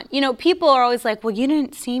is gone. You know, people are always like, well, you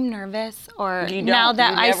didn't seem nervous. Or now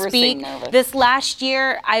that I speak, this last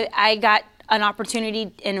year, I got an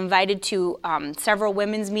opportunity and invited to several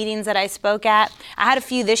women's meetings that I spoke at. I had a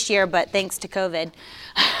few this year, but thanks to COVID.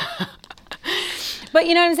 But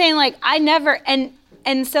you know what I'm saying? Like, I never,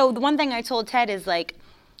 and so the one thing I told Ted is like,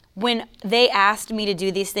 when they asked me to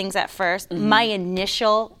do these things at first, my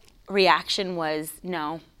initial reaction was,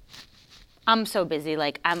 no, I'm so busy.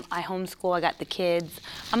 Like, I homeschool, I got the kids.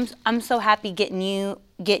 I'm so happy getting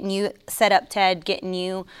you set up, Ted, getting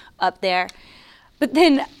you up there. But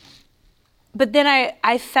then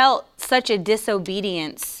I felt such a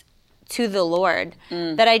disobedience to the Lord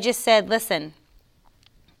that I just said, listen,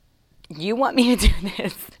 you want me to do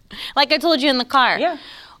this? Like I told you in the car. Yeah.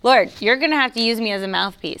 Lord, you're going to have to use me as a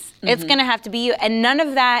mouthpiece. It's going to have to be you. And none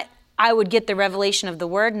of that I would get the revelation of the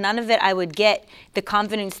word. None of it I would get the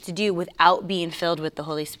confidence to do without being filled with the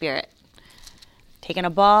Holy Spirit. Taking a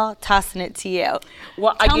ball, tossing it to you.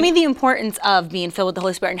 Well, Tell me the importance of being filled with the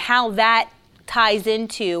Holy Spirit and how that ties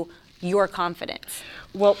into your confidence.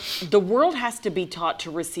 Well, the world has to be taught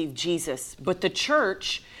to receive Jesus, but the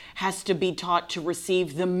church has to be taught to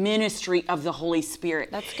receive the ministry of the Holy Spirit.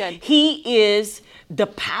 That's good. He is the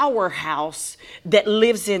powerhouse that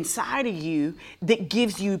lives inside of you that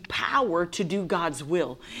gives you power to do God's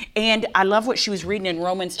will. And I love what she was reading in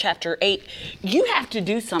Romans chapter 8. You have to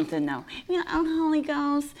do something though. You know, oh, Holy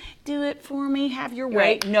Ghost, do it for me, have your way.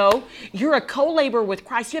 Right. No, you're a co-laborer with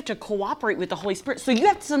Christ. You have to cooperate with the Holy Spirit. So you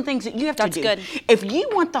have some things that you have to do. That's good. If you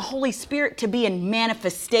want the Holy Spirit to be in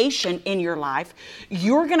manifestation in your life,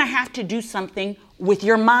 you're going to have to do something with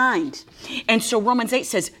your mind. And so Romans 8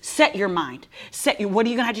 says, set your mind. What are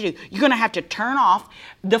you going to have to do? You're going to have to turn off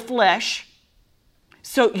the flesh.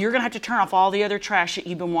 So you're going to have to turn off all the other trash that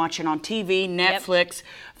you've been watching on TV, Netflix,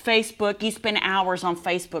 Facebook. You spend hours on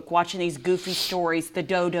Facebook watching these goofy stories, the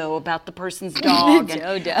dodo about the person's dog and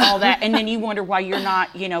all that. And then you wonder why you're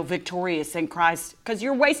not, victorious in Christ, because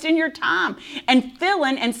you're wasting your time and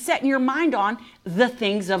filling and setting your mind on the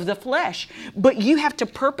things of the flesh. But you have to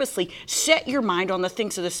purposely set your mind on the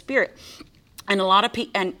things of the Spirit. And a lot of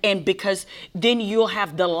people, and because then you'll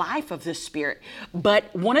have the life of the Spirit.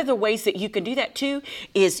 But one of the ways that you can do that too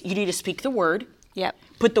is you need to speak the word. Yep.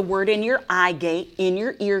 Put the word in your eye gate, in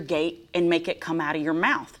your ear gate, and make it come out of your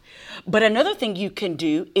mouth. But another thing you can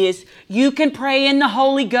do is you can pray in the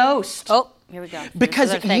Holy Ghost. Oh, here we go.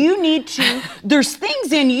 Because you need to, there's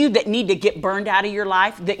things in you that need to get burned out of your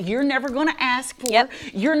life that you're never going to ask for. Yep.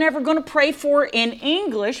 You're never going to pray for in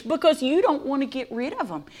English because you don't want to get rid of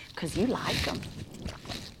them because you like them.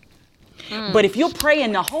 But if you'll pray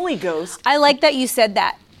in the Holy Ghost. I like that you said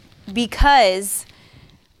that because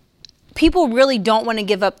people really don't want to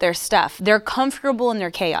give up their stuff. They're comfortable in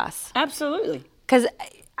their chaos. Absolutely. Because,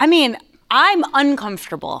 I'm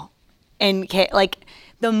uncomfortable in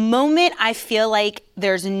the moment I feel like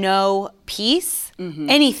there's no peace,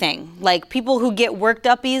 anything, like people who get worked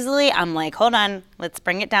up easily, I'm like, hold on, let's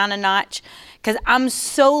bring it down a notch. Because I'm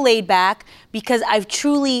so laid back because I've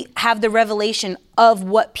truly have the revelation of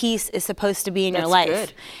what peace is supposed to be in your life.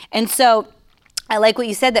 Good. And so I like what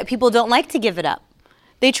you said, that people don't like to give it up.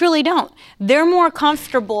 They truly don't. They're more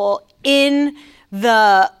comfortable in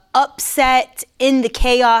the upset, in the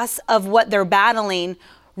chaos of what they're battling,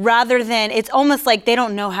 rather than, it's almost like they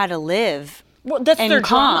don't know how to live. Well, that's their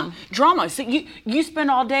calm. Drama. So you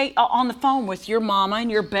spend all day on the phone with your mama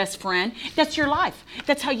and your best friend. That's your life.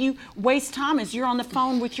 That's how you waste time, is you're on the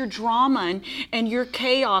phone with your drama and your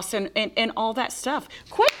chaos and all that stuff.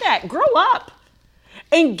 Quit that. Grow up.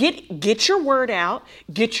 And get your word out,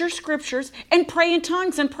 get your scriptures, and pray in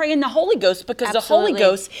tongues and pray in the Holy Ghost, because Absolutely. the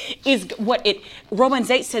Holy Ghost is what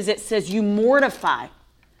Romans 8 says. It says you mortify.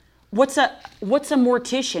 What's a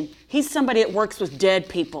mortician? He's somebody that works with dead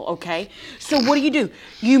people, okay? So what do?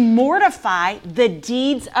 You mortify the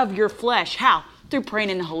deeds of your flesh. How? Through praying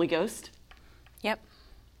in the Holy Ghost. Yep.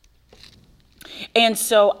 And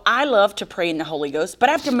so I love to pray in the Holy Ghost, but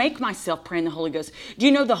I have to make myself pray in the Holy Ghost. Do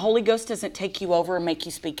you know the Holy Ghost doesn't take you over and make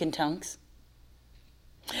you speak in tongues?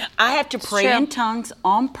 I have to pray in tongues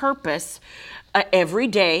on purpose every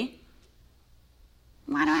day.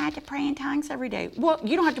 Why do I have to pray in tongues every day? Well,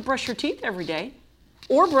 you don't have to brush your teeth every day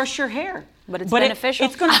or brush your hair. But it's beneficial.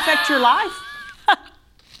 It's going to affect your life.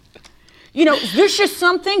 There's just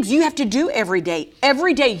some things you have to do every day.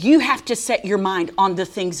 Every day you have to set your mind on the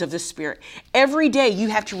things of the Spirit. Every day you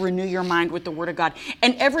have to renew your mind with the Word of God.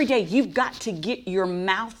 And every day you've got to get your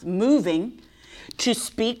mouth moving to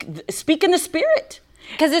speak in the Spirit.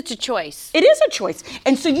 Because it's a choice. It is a choice.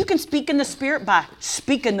 And so you can speak in the Spirit by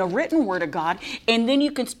speaking the written Word of God, and then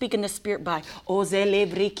you can speak in the Spirit by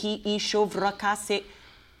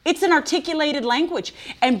it's an articulated language.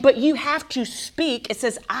 But you have to speak. It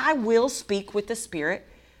says, I will speak with the Spirit,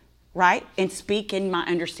 right? And speak in my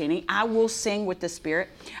understanding. I will sing with the Spirit.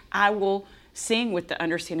 I will sing with the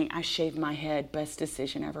understanding. I shaved my head. Best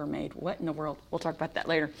decision ever made. What in the world? We'll talk about that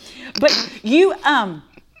later. But I'm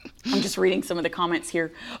just reading some of the comments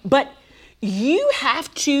here. But you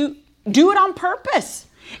have to do it on purpose.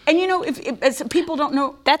 And if people don't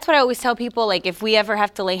know. That's what I always tell people, like if we ever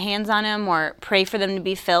have to lay hands on them or pray for them to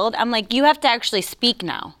be filled, I'm like, you have to actually speak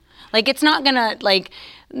now. Like it's not gonna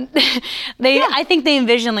I think they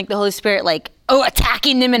envision like the Holy Spirit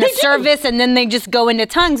attacking them in a service and then they just go into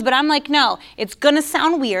tongues. But I'm like, no, it's gonna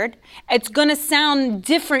sound weird. It's gonna sound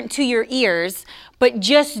different to your ears, but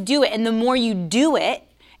just do it. And the more you do it,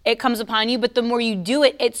 it comes upon you, but the more you do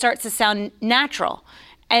it, it starts to sound natural.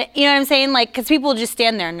 And you know what I'm saying? Like, because people just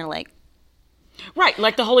stand there and they're like, right,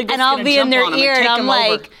 like the Holy Ghost. And I'll be in their ear and I'm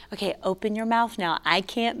like, over. Okay, open your mouth now. I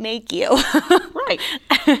can't make you. Right.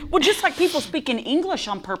 Well, just like people speak in English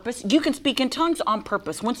on purpose, you can speak in tongues on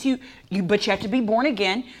purpose. But you have to be born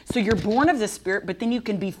again. So you're born of the Spirit, but then you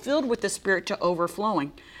can be filled with the Spirit to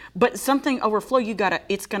overflowing. But something overflow, you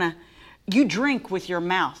drink with your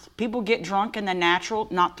mouth. People get drunk in the natural,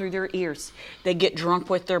 not through their ears. They get drunk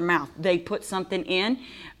with their mouth. They put something in,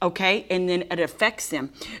 okay, and then it affects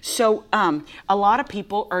them. So a lot of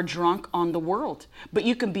people are drunk on the world, but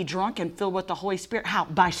you can be drunk and filled with the Holy Spirit. How?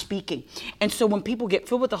 By speaking. And so when people get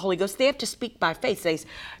filled with the Holy Ghost, they have to speak by faith.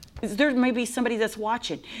 There may be somebody that's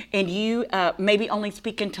watching, and you maybe only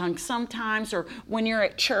speak in tongues sometimes, or when you're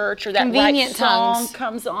at church, or that convenient right song tongues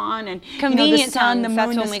comes on, and convenient the sun, tongues, the moon,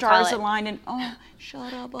 that's the what stars we call it. align, and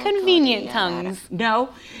shut up. Convenient tongues. No,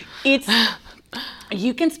 it's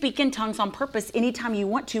you can speak in tongues on purpose anytime you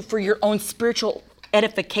want to for your own spiritual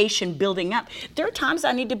edification, building up. There are times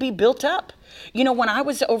I need to be built up. When I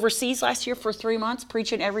was overseas last year for 3 months,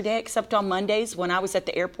 preaching every day except on Mondays, when I was at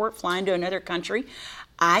the airport flying to another country,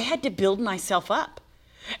 I had to build myself up.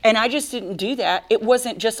 And I just didn't do that. It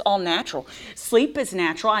wasn't just all natural. Sleep is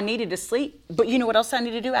natural. I needed to sleep. But you know what else I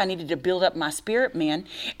needed to do? I needed to build up my spirit, man.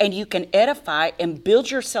 And you can edify and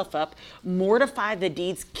build yourself up, mortify the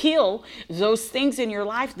deeds, kill those things in your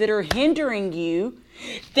life that are hindering you,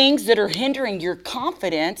 things that are hindering your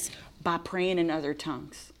confidence, by praying in other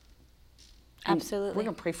tongues. Absolutely. We're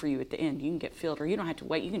going to pray for you at the end. You can get filled, or you don't have to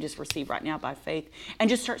wait. You can just receive right now by faith and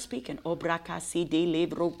just start speaking. And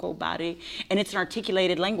it's an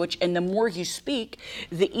articulated language. And the more you speak,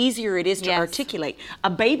 the easier it is to articulate.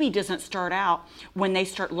 A baby doesn't start out when they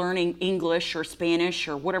start learning English or Spanish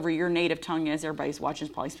or whatever your native tongue is. Everybody's watching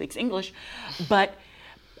probably speaks English. But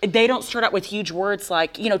they don't start out with huge words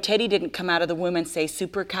like, Teddy didn't come out of the womb and say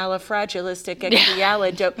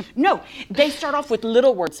supercalifragilisticexpialidocious. No, they start off with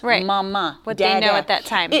little words. Right. Mama, what dada. they know at that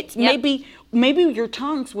time. It's maybe your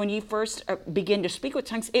tongues, when you first begin to speak with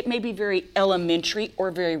tongues, it may be very elementary or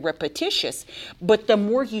very repetitious. But the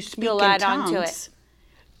more you speak you'll in add tongues, on to it.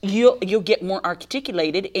 You'll get more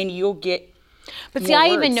articulated, and you'll get But see, I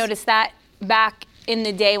even noticed that back in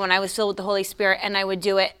the day when I was filled with the Holy Spirit, and I would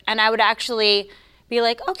do it, and I would actually be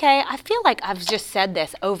like, okay, I feel like I've just said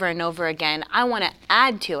this over and over again. I want to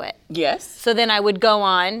add to it. Yes. So then I would go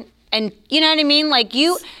on And you know what I mean? Like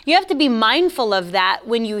you have to be mindful of that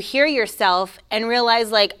when you hear yourself and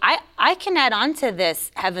realize like, I can add on to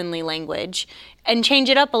this heavenly language and change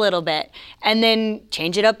it up a little bit and then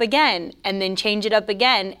change it up again and then change it up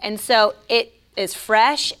again. And so it is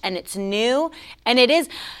fresh and it's new and it is,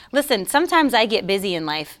 listen, sometimes I get busy in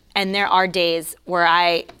life and there are days where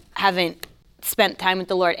I haven't spent time with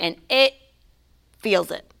the Lord and it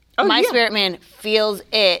feels it. My spirit man feels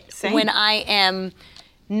it. Same. When I am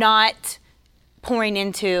not pouring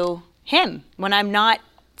into him, when I'm not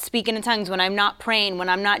speaking in tongues, when I'm not praying, when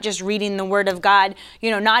I'm not just reading the word of God.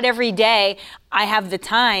 Not every day I have the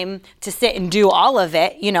time to sit and do all of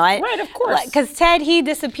it. Right, of course. Because Ted, he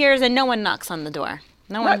disappears and no one knocks on the door.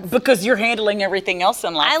 No one. Because you're handling everything else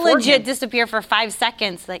in life. I legit disappear for 5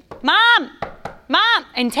 seconds, like, Mom,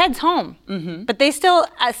 and Ted's home. Mm-hmm. But they still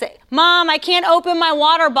say, Mom, I can't open my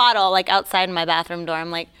water bottle, like outside my bathroom door.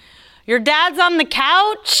 I'm like, your dad's on the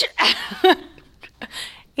couch?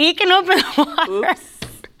 He can open the water. Oops.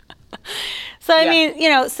 So, I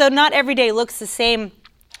mean, so not every day looks the same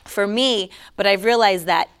for me, but I've realized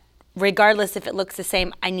that regardless if it looks the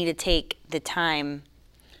same, I need to take the time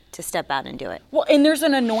to step out and do it. Well, and there's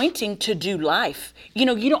an anointing to do life. You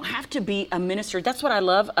don't have to be a minister. That's what I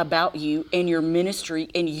love about you and your ministry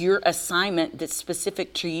and your assignment that's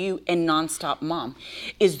specific to you and Nonstop Mom,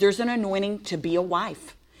 is there's an anointing to be a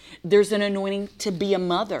wife. There's an anointing to be a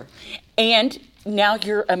mother. And now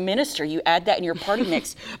you're a minister. You add that in your party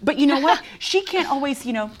mix. But you know what? She can't always,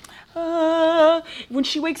 when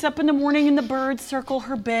she wakes up in the morning and the birds circle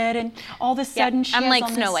her bed and all of a sudden she I'm has like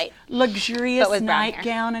on Snow this White, luxurious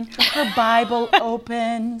nightgown and her Bible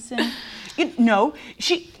opens and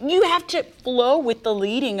you have to flow with the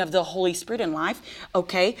leading of the Holy Spirit in life.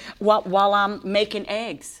 Okay, while I'm making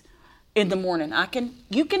eggs in the morning,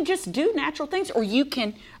 you can just do natural things, or you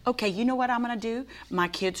can, okay, you know what I'm going to do? My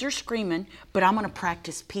kids are screaming, but I'm going to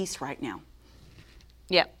practice peace right now.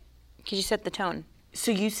 Yep, because you set the tone.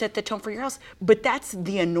 So you set the tone for your house. But that's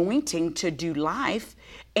the anointing to do life.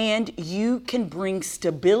 And you can bring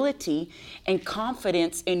stability and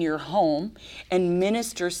confidence in your home and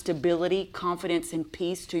minister stability, confidence, and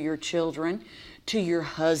peace to your children, to your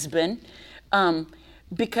husband.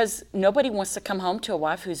 Because nobody wants to come home to a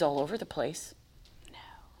wife who's all over the place. No.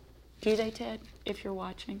 Do they, Ted, if you're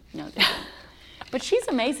watching? No, they don't. But she's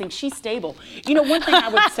amazing. She's stable. One thing I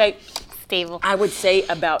would say... I would say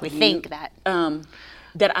about you. We think that.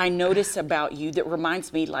 That I notice about you that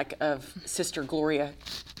reminds me like of Sister Gloria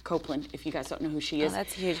Copeland, if you guys don't know who she is. Oh,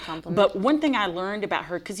 that's a huge compliment. But one thing I learned about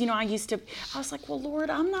her, because I was like, well, Lord,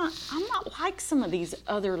 I'm not like some of these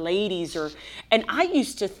other ladies, and I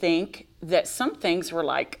used to think that some things were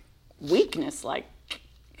like weakness, like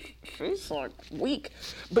she's like weak.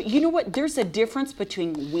 But you know what? There's a difference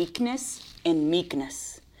between weakness and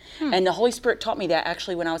meekness. And the Holy Spirit taught me that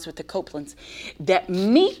actually when I was with the Copelands, that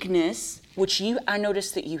meekness, which I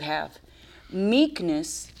noticed that you have,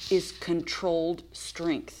 meekness is controlled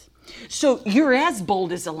strength. So you're as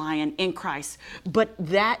bold as a lion in Christ, but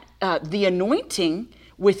that the anointing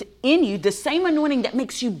within you, the same anointing that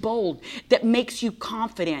makes you bold, that makes you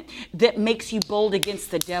confident, that makes you bold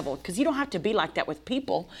against the devil, because you don't have to be like that with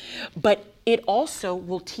people, but it also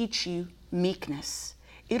will teach you meekness.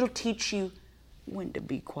 It'll teach you when to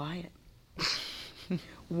be quiet,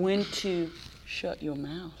 when to shut your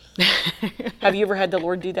mouth. Have you ever had the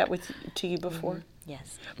Lord do that to you before? Mm-hmm.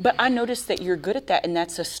 Yes. But I noticed that you're good at that, and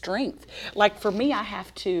that's a strength. Like for me, I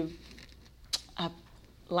have to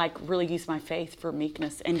really use my faith for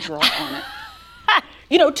meekness and draw on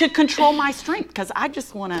it. To control my strength, because I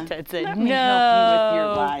just want to let me help you with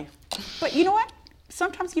your life. But you know what?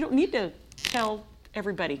 Sometimes you don't need to tell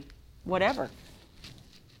everybody whatever.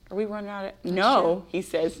 Are we running out of... No, he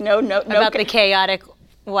says. No. About the chaotic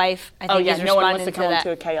wife. I think he's no one wants responding to come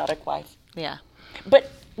into a chaotic wife. Yeah.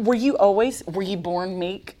 But were you born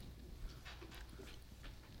meek?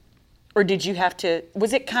 Or did you have to...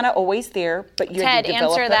 Was it kind of always there, but you had to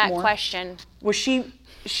develop Ted, answer that that more? question. Was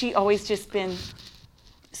she always just been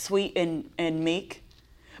sweet and meek?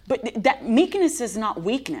 But that meekness is not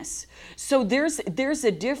weakness. So there's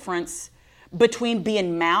a difference between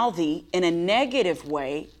being mouthy in a negative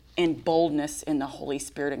way and boldness in the Holy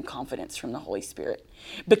Spirit and confidence from the Holy Spirit.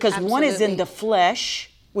 Because one is in the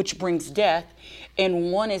flesh, which brings death,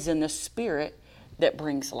 and one is in the Spirit that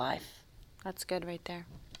brings life. That's good right there.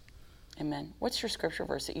 Amen. What's your scripture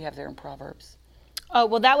verse that you have there in Proverbs? Oh,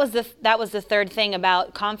 well, that was the third thing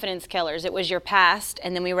about confidence killers. It was your past,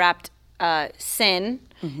 and then we wrapped sin,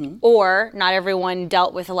 or not everyone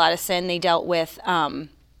dealt with a lot of sin. They dealt with,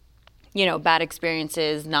 bad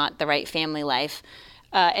experiences, not the right family life.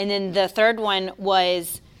 And then the third one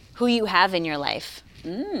was who you have in your life,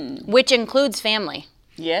 which includes family.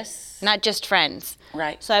 Yes. Not just friends.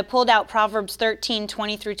 Right. So I pulled out Proverbs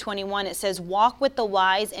 13:20-21. It says, walk with the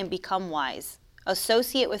wise and become wise.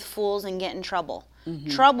 Associate with fools and get in trouble.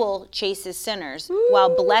 Trouble chases sinners,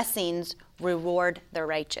 while blessings reward the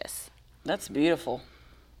righteous. That's beautiful.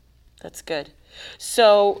 That's good.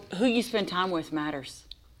 So who you spend time with matters.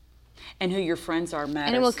 And who your friends are matters.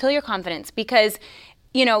 And it will kill your confidence because,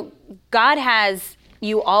 God has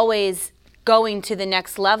you always going to the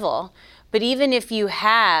next level. But even if you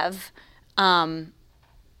have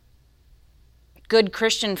good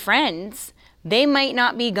Christian friends, they might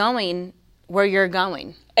not be going where you're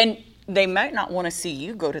going. And they might not want to see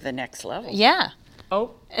you go to the next level. Yeah.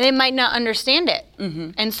 Oh. They might not understand it.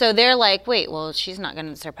 And so they're like, wait, well, she's not going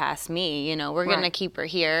to surpass me. We're going to keep her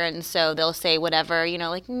here. And so they'll say whatever,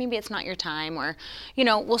 like maybe it's not your time or,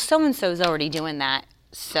 well, so-and-so's already doing that.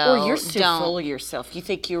 So or you're so full of yourself. You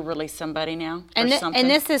think you're really somebody now or something? And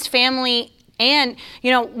this is family. And,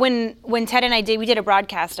 when Ted and I we did a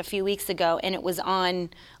broadcast a few weeks ago, and it was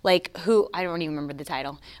on, I don't even remember the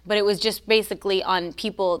title, but it was just basically on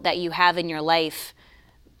people that you have in your life,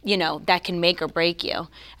 that can make or break you.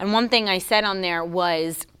 And one thing I said on there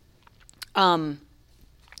was,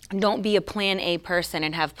 don't be a plan A person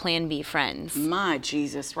and have plan B friends. My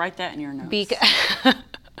Jesus, write that in your notes.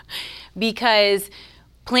 Because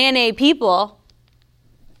plan A people,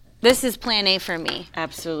 this is plan A for me.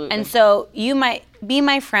 Absolutely. And so you might be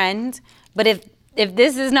my friend, but if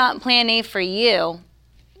this is not plan A for you,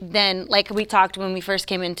 then like we talked when we first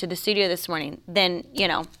came into the studio this morning, then,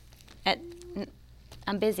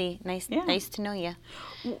 I'm busy. Nice to know you.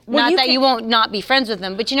 Well, not that you won't not be friends with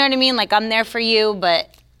them, but you know what I mean? Like I'm there for you,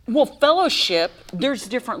 but... Well, fellowship, there's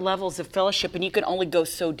different levels of fellowship, and you can only go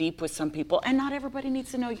so deep with some people, and not everybody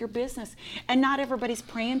needs to know your business, and not everybody's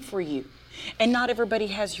praying for you, and not everybody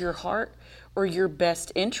has your heart or your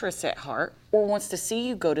best interests at heart, or wants to see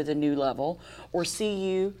you go to the new level, or see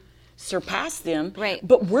you surpass them. Right.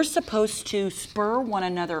 But we're supposed to spur one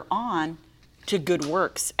another on to good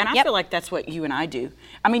works, and I feel like that's what you and I do.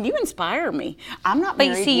 I mean, you inspire me. I'm not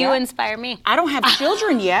married yet. You inspire me. I don't have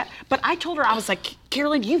children yet, but I told her, I was like,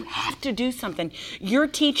 Carolyn, you have to do something. You're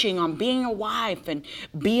teaching on being a wife and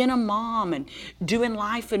being a mom and doing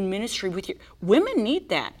life and ministry with your women need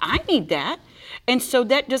that. I need that. And so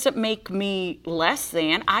that doesn't make me less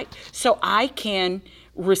than. So I can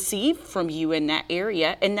receive from you in that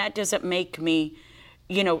area, and that doesn't make me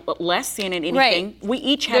less than in anything. Right. We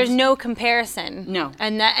each have... There's no comparison. No.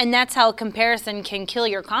 And that's how comparison can kill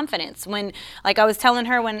your confidence. When, like I was telling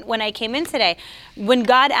her when I came in today, when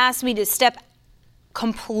God asked me to step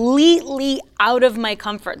completely out of my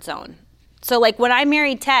comfort zone. So like when I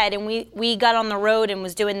married Ted and we got on the road and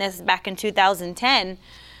was doing this back in 2010,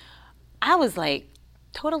 I was like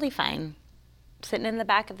totally fine. Sitting in the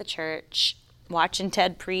back of the church, watching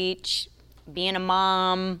Ted preach, being a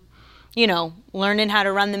mom, learning how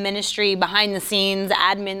to run the ministry, behind the scenes,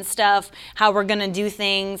 admin stuff, how we're going to do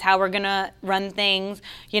things, how we're going to run things,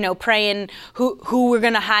 praying who we're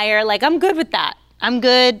going to hire. Like, I'm good with that. I'm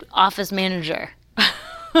good office manager.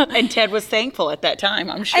 And Ted was thankful at that time,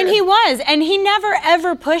 I'm sure. And he was. And he never,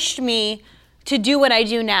 ever pushed me to do what I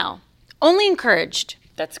do now. Only encouraged.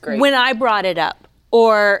 That's great. When I brought it up.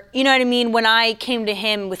 Or, you know what I mean, when I came to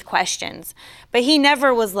him with questions. But he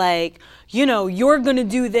never was like, you're going to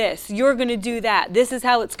do this, you're going to do that, this is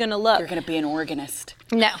how it's going to look. You're going to be an organist.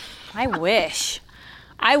 No, I wish.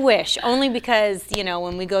 Only because,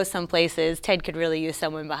 when we go some places, Ted could really use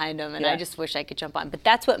someone behind him, and I just wish I could jump on. But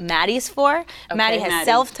that's what Maddie's for. Okay, Maddie has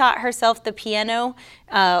self-taught herself the piano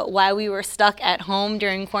while we were stuck at home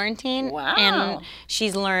during quarantine. Wow. And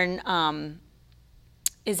she's learned...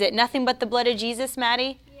 is it Nothing But the Blood of Jesus,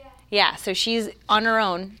 Maddie? Yeah, so she's on her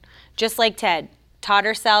own, just like Ted. Taught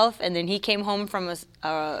herself, and then he came home from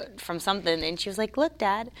something, and she was like, look,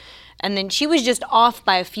 Dad. And then she was just off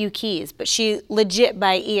by a few keys, but she legit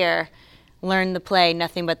by ear learned to play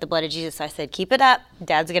Nothing But the Blood of Jesus. So I said, keep it up.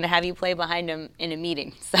 Dad's going to have you play behind him in a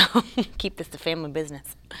meeting. So keep this a family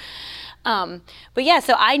business. But yeah,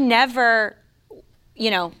 so I never,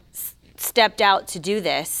 stepped out to do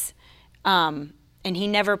this. And he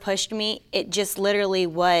never pushed me. It just literally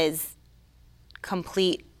was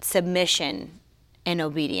complete submission and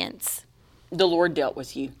obedience. The Lord dealt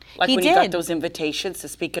with you. Like He when did. you got those invitations to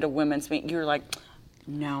speak at a women's meeting, you were like,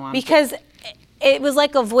 no, I'm Because it was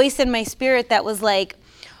like a voice in my spirit that was like,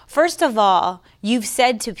 first of all, you've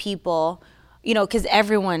said to people, because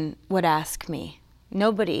everyone would ask me.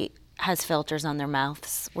 Nobody has filters on their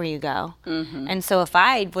mouths where you go. Mm-hmm. And so if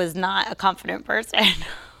I was not a confident person...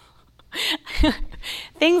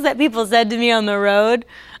 things that people said to me on the road,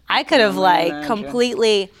 I could have like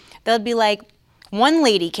completely, they'll be like, one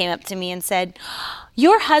lady came up to me and said,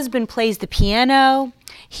 your husband plays the piano,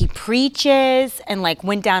 he preaches, and like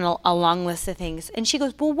went down a long list of things. And she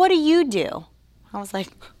goes, well, what do you do? I was like,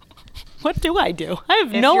 what do I do? I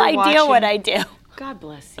have no idea what I do. God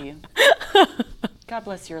bless you. God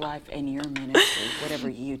bless your life and your ministry, whatever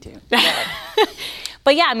you do.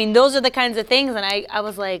 But yeah, I mean, those are the kinds of things. And I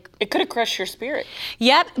was like, it could have crushed your spirit.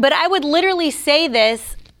 Yep. But I would literally say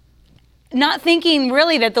this, not thinking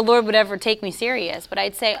really that the Lord would ever take me serious. But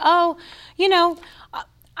I'd say, oh, you know,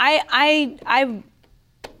 I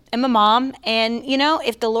am a mom. And, you know,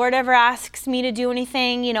 if the Lord ever asks me to do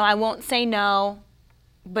anything, you know, I won't say no.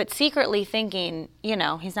 But secretly thinking, you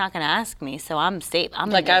know, he's not going to ask me, so I'm safe.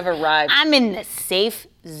 I've arrived. I'm in the safe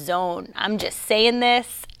zone. I'm just saying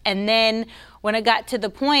this. And then when I got to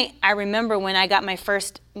the point, I remember when I got my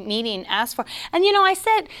first meeting asked for. And, you know, I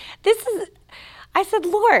said,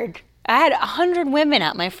 Lord, I had 100 women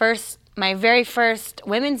at my very first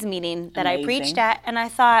women's meeting that I preached at. And I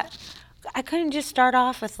thought, I couldn't just start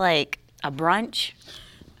off with like a brunch.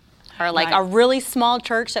 Or like a really small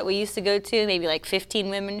church that we used to go to, maybe like 15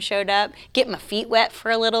 women showed up, get my feet wet for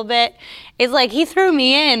a little bit. It's like he threw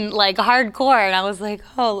me in like hardcore, and I was like,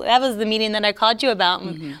 oh, that was the meeting that I called you about.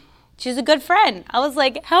 And she's a good friend. I was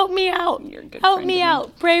like, help me out. Help me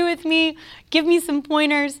out. Pray with me. Give me some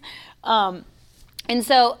pointers. And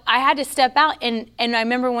so I had to step out, and I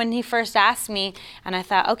remember when he first asked me, and I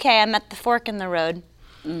thought, okay, I'm at the fork in the road.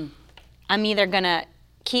 I'm either going to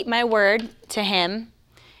keep my word to him,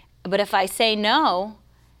 but if I say no,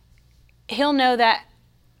 he'll know that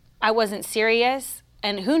I wasn't serious,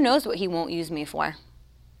 and who knows what he won't use me for.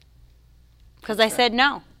 Because I said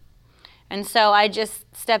no. And so I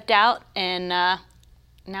just stepped out, and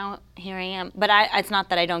now here I am. But it's not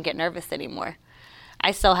that I don't get nervous anymore.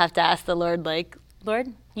 I still have to ask the Lord, like,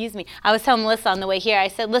 Lord, use me. I was telling Melissa on the way here, I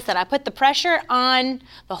said, listen, I put the pressure on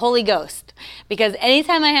the Holy Ghost. Because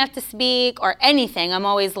anytime I have to speak or anything, I'm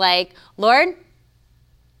always like, Lord,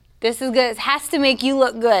 this is good. It has to make you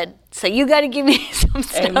look good. So you got to give me some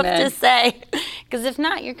stuff to say. Because if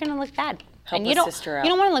not, you're going to look bad. Help a sister out.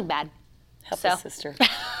 You don't want to look bad. Help a sister.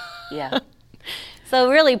 Yeah.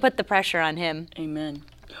 So really put the pressure on him. Amen.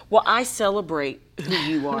 Well, I celebrate who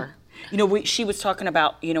you are. You know, she was talking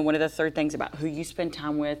about, you know, one of the third things about who you spend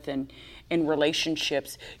time with and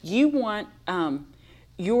relationships. You want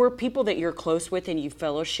your people that you're close with and you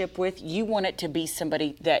fellowship with, you want it to be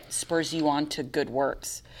somebody that spurs you on to good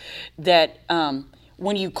works. That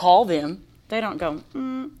when you call them, they don't go,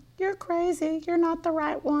 you're crazy, you're not the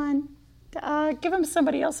right one. Give them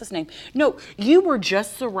somebody else's name. No, you were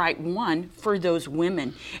just the right one for those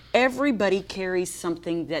women. Everybody carries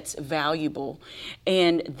something that's valuable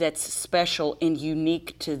and that's special and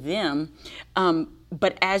unique to them.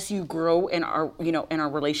 But as you grow in our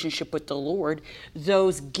relationship with the Lord,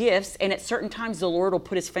 those gifts, and at certain times the Lord will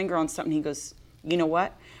put his finger on something. He goes, you know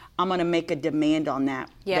what? I'm going to make a demand on that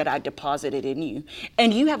I deposited in you.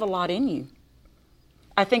 And you have a lot in you.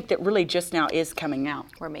 I think that really just now is coming out.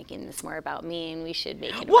 We're making this more about me, and we should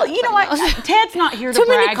make it well, you know what? Ted's not here to Too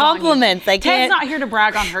brag many compliments. on you. Ted's not here to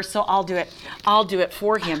brag on her, so I'll do it. I'll do it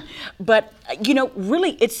for him. But, you know,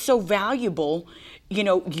 really, it's so valuable, you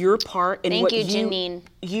know, your part and what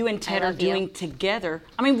you and Ted are doing together.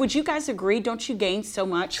 I mean, would you guys agree? Don't you gain so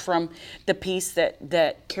much from the piece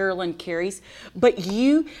that Carolyn carries? But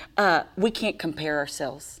we can't compare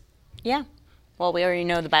ourselves. Yeah. Well, we already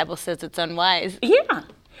know the Bible says it's unwise. Yeah.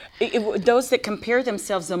 Those that compare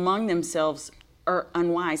themselves among themselves are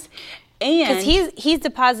unwise. Because he's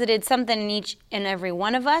deposited something in each and every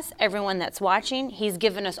one of us, everyone that's watching. He's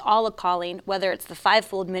given us all a calling, whether it's the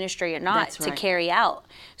fivefold ministry or not, to carry out.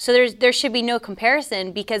 So there should be no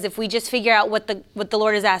comparison, because if we just figure out what the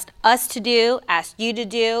Lord has asked us to do, asked you to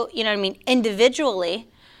do, you know what I mean, individually,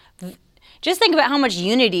 just think about how much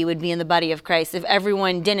unity would be in the body of Christ if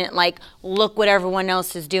everyone didn't look what everyone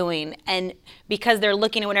else is doing. And because they're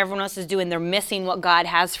looking at what everyone else is doing, they're missing what God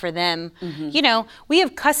has for them. Mm-hmm. You know, we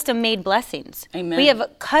have custom-made blessings. Amen. We have a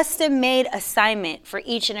custom-made assignment for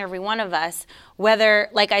each and every one of us. Whether,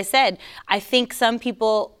 like I said, I think some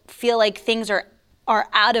people feel like things are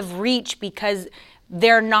out of reach because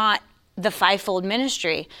they're not the fivefold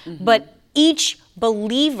ministry. Mm-hmm. But each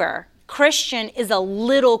believer, Christian, is a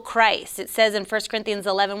little Christ. It says in 1 Corinthians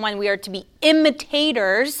 11:1, we are to be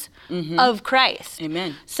imitators of Christ.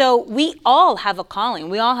 Amen. So we all have a calling.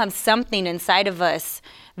 We all have something inside of us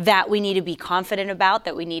that we need to be confident about,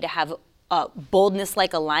 that we need to have boldness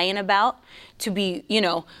like a lion about, to be, you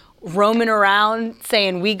know, roaming around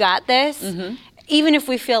saying we got this, even if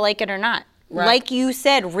we feel like it or not. Right. Like you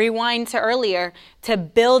said, rewind to earlier, to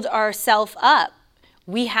build ourselves up,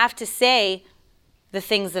 we have to say the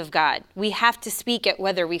things of God. We have to speak it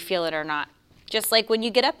whether we feel it or not. Just like when you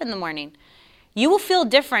get up in the morning. You will feel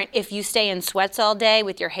different if you stay in sweats all day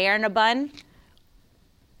with your hair in a bun.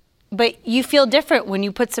 But you feel different when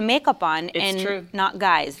you put some makeup on. It's true. Not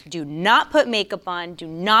guys. Do not put makeup on. Do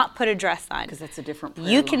not put a dress on. Because that's a different prayer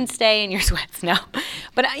You can stay in your sweats now.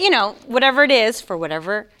 But, whatever it is, for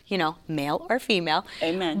whatever, male or female.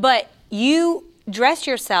 Amen. But you dress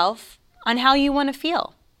yourself on how you want to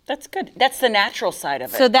feel. That's good. That's the natural side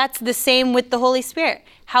of it. So that's the same with the Holy Spirit.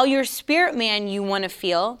 How your spirit man you want to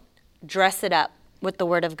feel, dress it up with the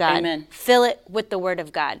Word of God. Amen. Fill it with the Word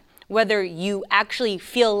of God. Whether you actually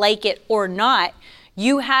feel like it or not,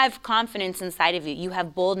 you have confidence inside of you. You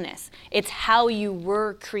have boldness. It's how you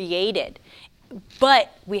were created.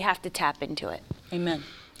 But we have to tap into it. Amen.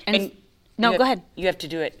 Go ahead. You have to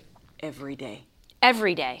do it every day.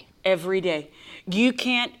 Every day. Every day. You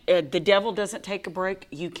can't, the devil doesn't take a break.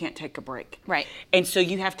 You can't take a break. Right. And so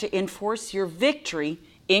you have to enforce your victory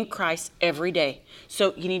in Christ every day.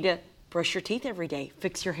 So you need to brush your teeth every day.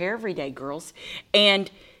 Fix your hair every day, girls. And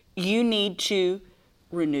you need to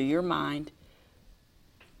renew your mind.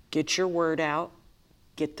 Get your word out.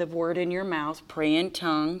 Get the word in your mouth. Pray in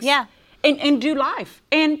tongues. Yeah. And do life.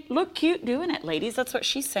 And look cute doing it, ladies. That's what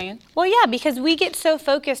she's saying. Well, yeah, because we get so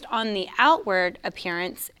focused on the outward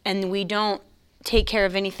appearance and we don't take care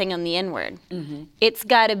of anything on the inward. Mm-hmm. It's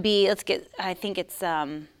got to be, I think it's,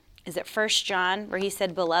 is it 1 John where he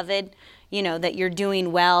said, beloved, that you're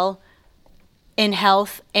doing well in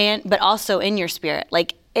health but also in your spirit.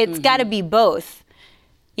 Like, it's got to be both.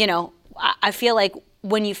 I feel like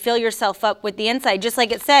when you fill yourself up with the inside, just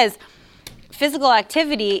like it says, physical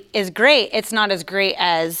activity is great. It's not as great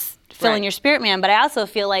as filling your spirit man. But I also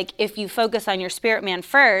feel like if you focus on your spirit man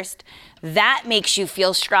first, that makes you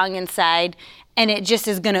feel strong inside, and it just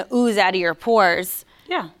is going to ooze out of your pores.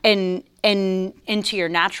 Yeah. And into your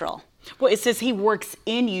natural. Well, it says he works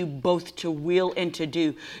in you both to will and to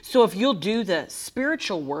do. So if you'll do the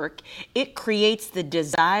spiritual work, it creates the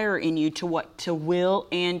desire in you to will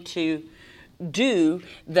and to do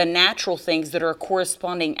the natural things that are a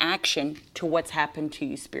corresponding action to what's happened to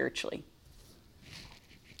you spiritually.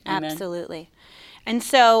 Amen. Absolutely. And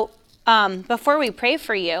so before we pray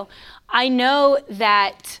for you, I know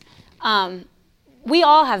that we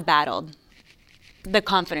all have battled the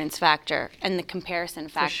confidence factor and the comparison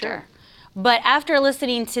factor. For sure. But after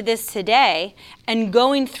listening to this today and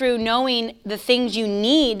going through knowing the things you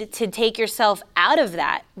need to take yourself out of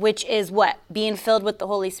that, which is what? Being filled with the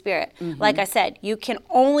Holy Spirit. Mm-hmm. Like I said, you can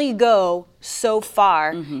only go so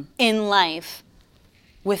far in life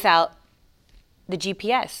without the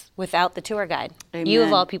GPS, without the tour guide. Amen. You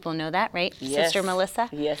of all people know that, right? Yes. Sister Melissa?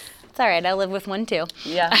 Yes. It's all right, I live with one too.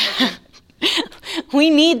 Yeah. We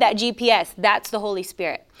need that GPS. That's the Holy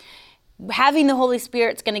Spirit. Having the Holy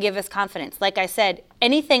Spirit's going to give us confidence. Like I said,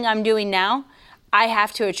 anything I'm doing now, I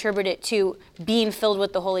have to attribute it to being filled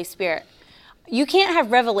with the Holy Spirit. You can't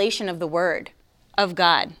have revelation of the Word of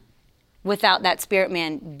God without that spirit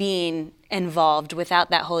man being involved, without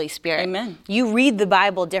that Holy Spirit. Amen. You read the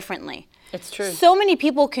Bible differently. It's true. So many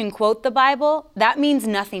people can quote the Bible. That means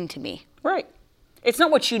nothing to me. Right. It's not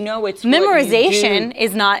what you know, it's memorization what you do.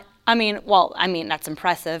 is not, that's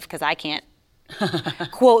impressive because I can't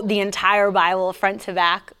quote the entire Bible front to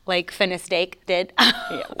back like Finis Dake did.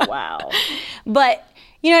 Yeah, wow. But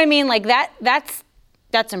you know what I mean? Like that's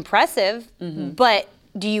impressive. Mm-hmm. But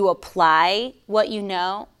do you apply what you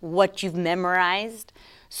know, what you've memorized?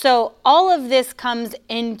 So all of this comes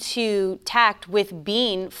into tact with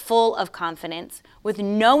being full of confidence, with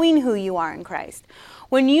knowing who you are in Christ.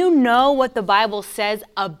 When you know what the Bible says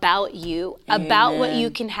about you, Amen. About what you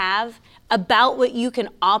can have, about what you can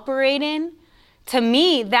operate in, to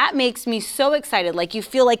me, that makes me so excited. Like you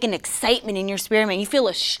feel like an excitement in your spirit, man. You feel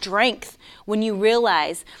a strength when you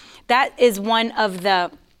realize that is one of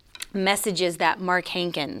the messages that Mark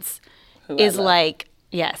Hankins is like.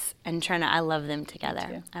 Yes, and Trina, I love them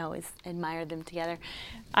together. I always admire them together.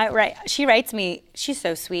 She writes me, she's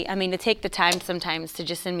so sweet. I mean, to take the time sometimes to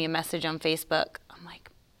just send me a message on Facebook. I'm like,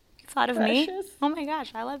 you thought of me? Oh my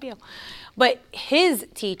gosh, I love you. But his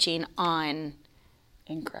teaching on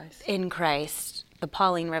in Christ, the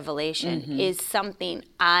Pauline revelation, is something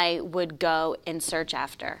I would go and search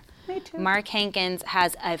after. Me too. Mark Hankins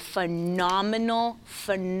has a phenomenal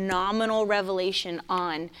revelation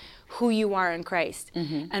on who you are in Christ.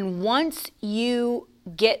 Mm-hmm. And once you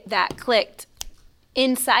get that clicked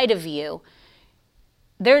inside of you,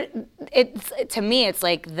 to me, it's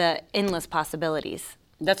like the endless possibilities.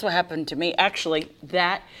 That's what happened to me. Actually,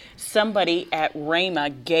 that somebody at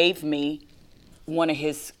Rhema gave me one of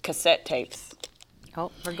his cassette tapes.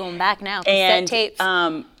 Oh, we're going back now. Cassette tapes.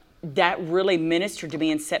 That really ministered to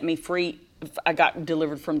me and set me free. I got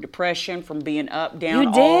delivered from depression, from being up, down,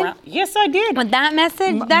 You did? all around. Yes, I did. With that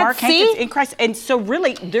message, Mark Hankins in Christ. And so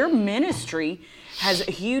really, their ministry has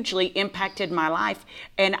hugely impacted my life.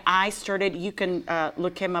 And I started, you can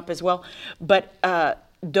look him up as well, but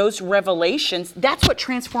those revelations, that's what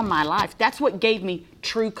transformed my life. That's what gave me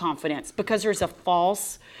true confidence, because there's a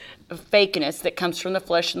false fakeness that comes from the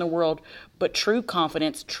flesh and the world, but true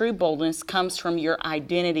confidence, true boldness comes from your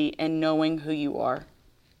identity and knowing who you are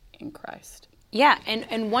in Christ. Yeah,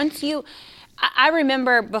 and once you, I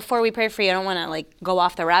remember before we pray for you, I don't want to like go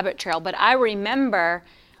off the rabbit trail, but I remember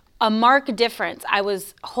a marked difference. I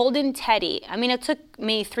was holding Teddy. I mean, it took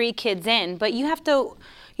me 3 kids in, but you have to,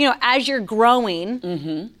 you know, as you're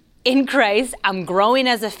growing in Christ, I'm growing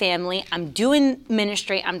as a family, I'm doing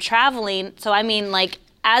ministry, I'm traveling. So I mean, like,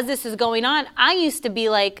 as this is going on, I used to be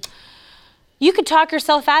like, you could talk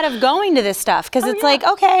yourself out of going to this stuff, because it's like,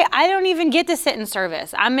 okay, I don't even get to sit in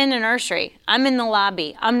service. I'm in a nursery. I'm in the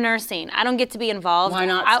lobby. I'm nursing. I don't get to be involved. Why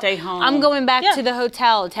not stay home? I'm going back to the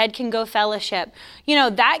hotel. Ted can go fellowship. You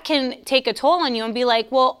know, that can take a toll on you and be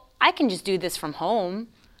like, well, I can just do this from home.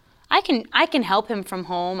 I can help him from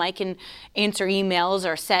home. I can answer emails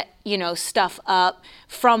or set, you know, stuff up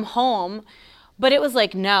from home. But it was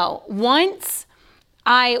like, no. Once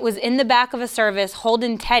I was in the back of a service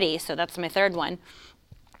holding Teddy, so that's my third one,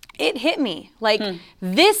 it hit me. Like,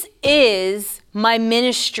 this is my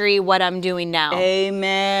ministry, what I'm doing now.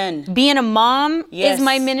 Amen. Being a mom is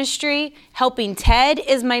my ministry. Helping Ted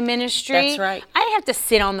is my ministry. That's right. I didn't have to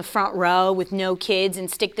sit on the front row with no kids and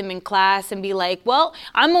stick them in class and be like, well,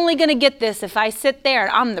 I'm only going to get this if I sit there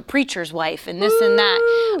and I'm the preacher's wife and this and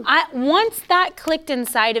that. Once that clicked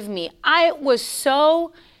inside of me, I was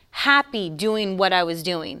so happy doing what I was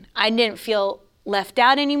doing. I didn't feel left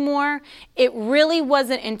out anymore. It really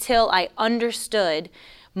wasn't until I understood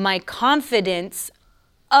my confidence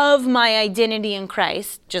of my identity in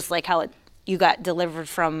Christ, just like how you got delivered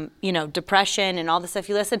from, you know, depression and all the stuff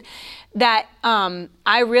you listed, that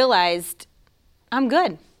I realized I'm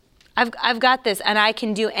good. I've got this, and I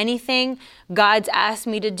can do anything God's asked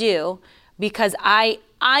me to do, because I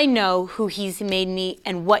know who He's made me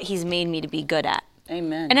and what He's made me to be good at.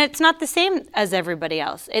 Amen. And it's not the same as everybody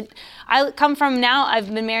else. I come from now,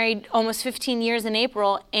 I've been married almost 15 years in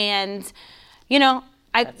April, and, you know,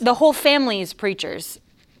 the whole family is preachers.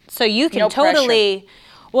 So you can pressure.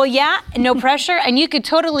 Well, yeah, no pressure, and you could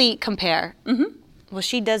totally compare. Mm-hmm. Well,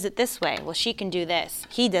 she does it this way. Well, she can do this.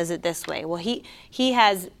 He does it this way. Well, he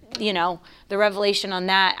has, you know, the revelation on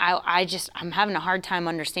that. I'm having a hard time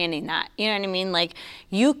understanding that. You know what I mean? Like,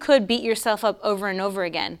 you could beat yourself up over and over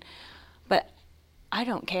again, but I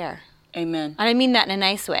don't care. Amen. And I mean that in a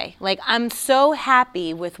nice way. Like, I'm so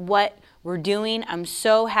happy with what we're doing. I'm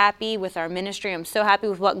so happy with our ministry. I'm so happy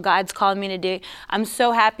with what God's called me to do. I'm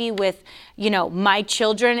so happy with, you know, my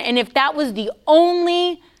children. And if that was the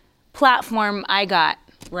only platform I got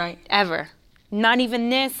ever, not even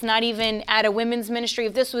this, not even at a women's ministry,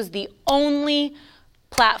 if this was the only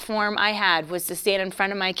platform I had, was to stand in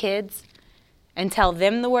front of my kids and tell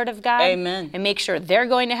them the word of God. Amen. And make sure they're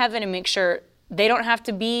going to heaven and make sure they don't have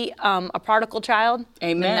to be a prodigal child.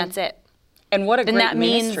 Amen. Then that's it. And what a then great that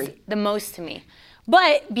ministry. means the most to me.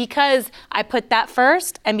 But because I put that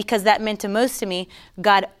first, and because that meant the most to me,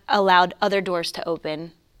 God allowed other doors to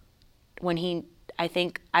open when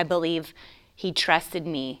I believe He trusted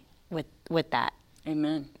me with that.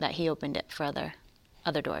 Amen. That He opened it for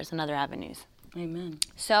other doors and other avenues. Amen.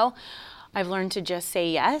 So I've learned to just say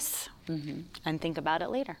yes and think about it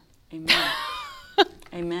later. Amen.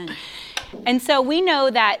 Amen. And so we know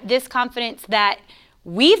that this confidence that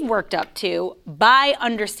we've worked up to by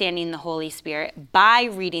understanding the Holy Spirit, by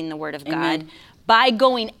reading the Word of God, by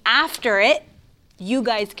going after it, you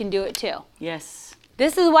guys can do it too. Yes.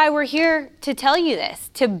 This is why we're here to tell you this,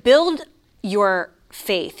 to build your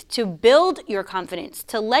faith, to build your confidence,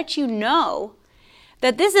 to let you know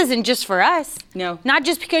that this isn't just for us. No. Not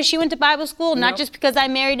just because she went to Bible school, not just because I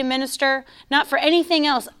married a minister, not for anything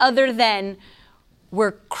else other than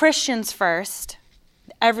we're Christians first.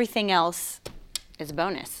 Everything else is a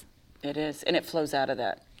bonus. It is, and it flows out of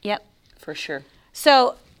that. Yep. For sure.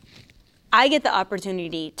 So I get the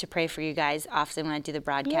opportunity to pray for you guys often when I do the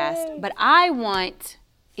broadcast, but I want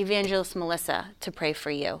Evangelist Melissa to pray for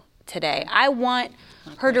you today. I want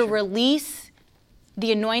her to release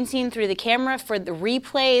the anointing through the camera, for the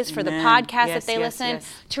replays, for the podcast that they listen,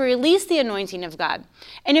 to release the anointing of God.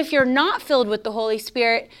 And if you're not filled with the Holy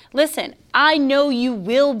Spirit, listen, I know you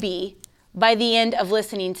will be by the end of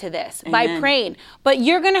listening to this, by praying. But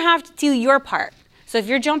you're going to have to do your part. So if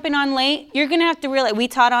you're jumping on late, you're going to have to realize, we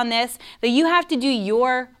taught on this, that you have to do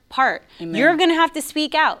your part. You're going to have to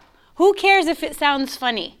speak out. Who cares if it sounds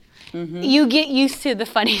funny? You get used to the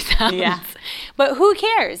funny sounds. But who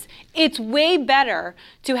cares? It's way better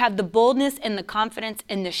to have the boldness and the confidence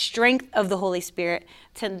and the strength of the Holy Spirit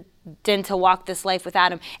than to walk this life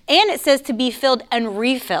without him. And it says to be filled and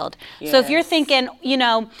refilled. So if you're thinking,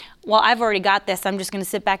 well, I've already got this, I'm just going to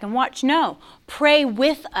sit back and watch. No, pray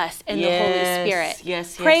with us in the Holy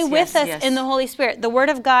Spirit. Pray with us in the Holy Spirit. The Word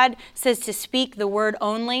of God says to speak the word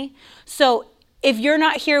only. So if you're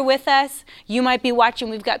not here with us, you might be watching.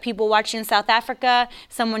 We've got people watching in South Africa.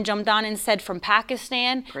 Someone jumped on and said from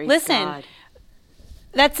Pakistan. Listen, God.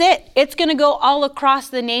 That's it. It's going to go all across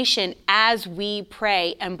the nation as we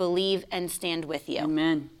pray and believe and stand with you.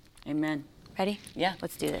 Amen. Ready? Yeah.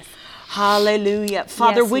 Let's do this. Hallelujah.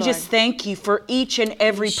 Father, we just thank you for each and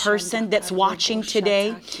every person that's watching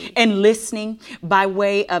today and listening by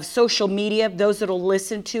way of social media, those that will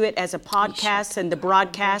listen to it as a podcast and the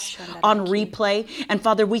broadcast on replay. And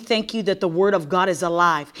Father, we thank you that the Word of God is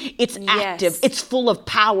alive. It's active. It's full of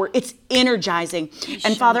power. It's energizing.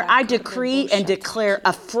 And Father, I decree and declare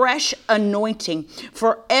a fresh anointing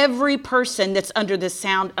for every person that's under the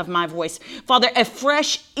sound of my voice. Father, a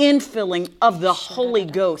fresh infilling of the Holy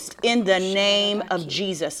Ghost in the name of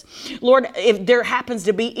Jesus. Lord, if there happens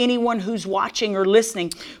to be anyone who's watching or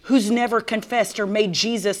listening who's never confessed or made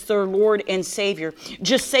Jesus their Lord and Savior,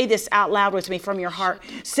 just say this out loud with me from your heart.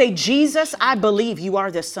 Say, Jesus, I believe you are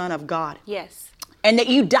the Son of God. Yes. And that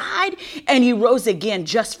you died and you rose again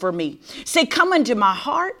just for me. Say, come into my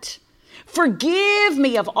heart. Forgive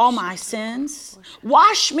me of all my sins.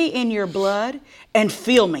 Wash me in your blood and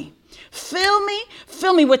fill me.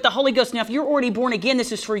 Fill me with the Holy Ghost. Now, if you're already born again,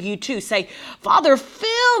 this is for you too. Say, Father,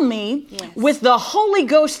 fill me with the Holy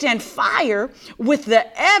Ghost and fire, with the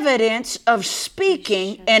evidence of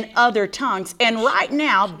speaking in other tongues. And right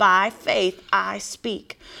now, by faith, I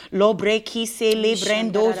speak. Holy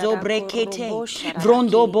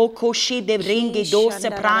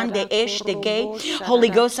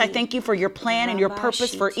Ghost, I thank you for your plan and your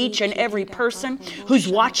purpose for each and every person who's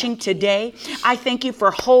watching today. I thank you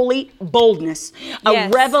for holy boldness, a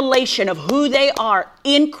revelation of who they are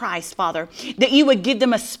in Christ, Father, that you would give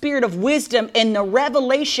them a spirit of wisdom and the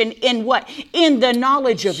revelation in what? In the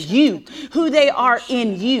knowledge of you, who they are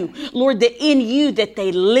in you. Lord, that in you that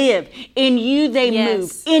they live, in you they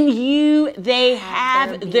move, in you they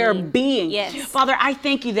have their being. Father, I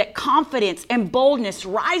thank you that confidence and boldness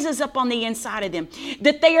rises up on the inside of them,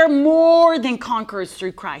 that they are more than conquerors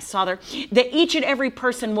through Christ, Father, that each and every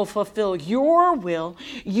person will fulfill your will,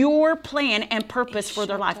 your plan and purpose for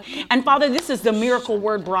their life. And Father, this is the Miracle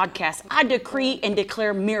Word broadcast. I decree and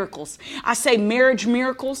declare miracles. I say marriage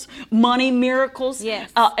miracles, money miracles,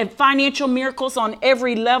 and financial miracles on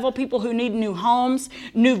every level. People who need new homes,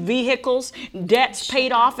 new vehicles, debts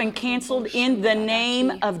paid off and canceled in the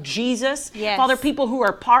name of Jesus. Father, people who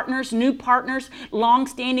are partners, new partners,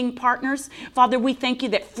 long-standing partners. Father, we thank you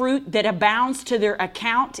that fruit that abounds to their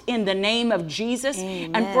account in the name of Jesus.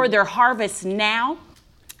 Amen. And for their harvest now.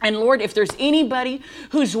 And Lord, if there's anybody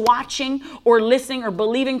who's watching or listening or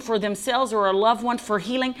believing for themselves or a loved one for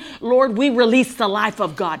healing, Lord, we release the life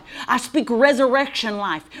of God. I speak resurrection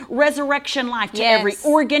life to every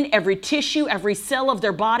organ, every tissue, every cell of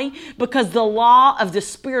their body, because the law of the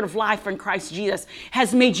Spirit of life in Christ Jesus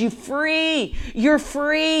has made you free. You're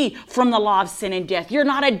free from the law of sin and death. You're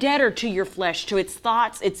not a debtor to your flesh, to its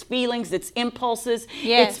thoughts, its feelings, its impulses,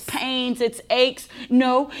 its pains, its aches.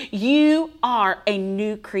 No, you are a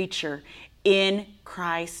new creature in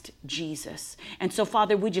Christ Jesus. And so,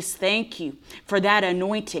 Father, we just thank you for that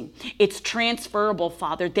anointing. It's transferable,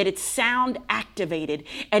 Father, that it's sound activated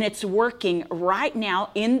and it's working right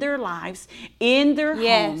now in their lives, in their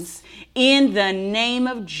homes, in the name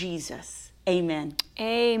of Jesus. Amen.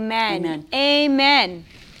 Amen. Amen. Amen.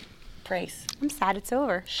 Praise. I'm sad it's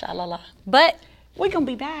over. Shalala. But we're going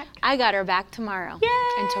to be back. I got her back tomorrow. Yay!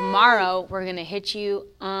 And tomorrow we're going to hit you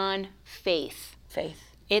on faith. Faith.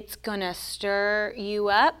 It's going to stir you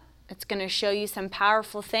up. It's going to show you some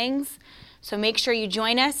powerful things. So make sure you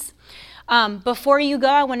join us. Before you go,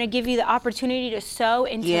 I want to give you the opportunity to sow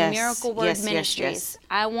into Miracle Word Ministries.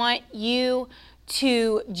 I want you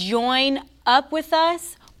to join up with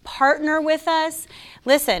us, partner with us.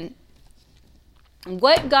 Listen,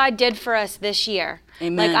 what God did for us this year.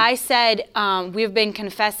 Amen. Like I said, we've been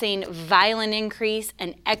confessing violent increase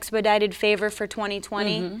and expedited favor for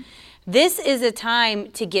 2020. Mm-hmm. This is a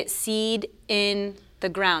time to get seed in the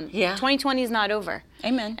ground. Yeah. 2020 is not over.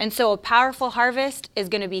 Amen. And so a powerful harvest is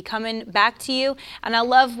going to be coming back to you. And I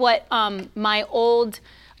love what my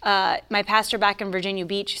pastor back in Virginia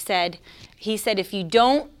Beach said. He said, if you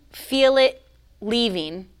don't feel it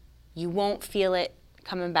leaving, you won't feel it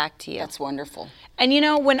coming back to you. That's wonderful. And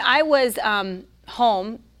when I was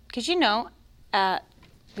home, because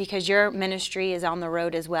because your ministry is on the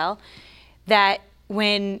road as well, that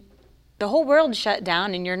when the whole world shut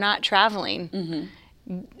down and you're not traveling,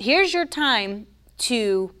 mm-hmm. here's your time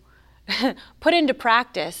to put into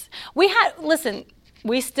practice.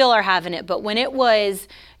 We still are having it, but when it was,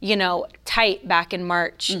 tight back in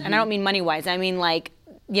March, mm-hmm. and I don't mean money-wise, I mean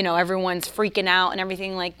everyone's freaking out and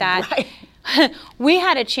everything like that. Right. We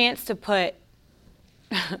had a chance to put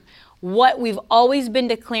what we've always been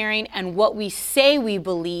declaring and what we say we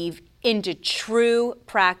believe into true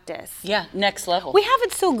practice. Yeah, next level. We have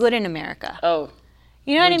it so good in America. Oh,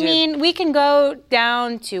 you know what I mean? We can go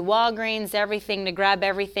down to Walgreens, everything, to grab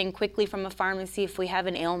everything quickly from a pharmacy if we have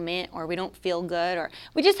an ailment or we don't feel good, or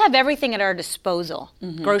we just have everything at our disposal.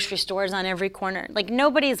 Mm-hmm. Grocery stores on every corner. Like,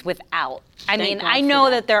 nobody's without. I know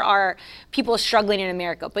that there are people struggling in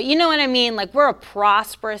America, but you know what I mean? Like, we're a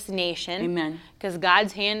prosperous nation. Amen. Because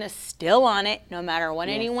God's hand is still on it, no matter what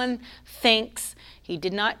anyone thinks. He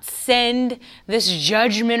did not send this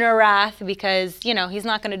judgment or wrath because, he's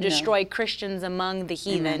not going to destroy Christians among the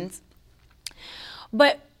heathens. Amen.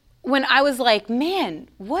 But when I was like, man,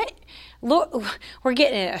 what? Lord, we're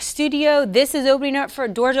getting a studio. This is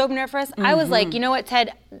doors opening up for us. Mm-hmm. I was like, you know what,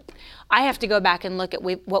 Ted? I have to go back and look at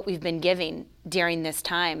what we've been giving during this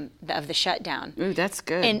time of the shutdown. Ooh, that's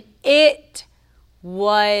good. And it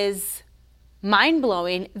was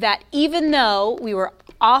mind-blowing that even though we were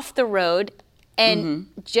off the road and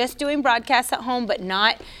mm-hmm. just doing broadcasts at home, but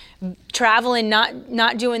not traveling,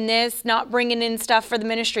 not doing this, not bringing in stuff for the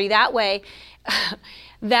ministry that way,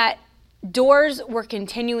 that doors were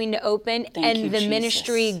continuing to open. Thank you, the Jesus.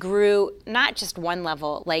 Ministry grew not just one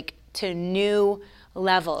level, like to new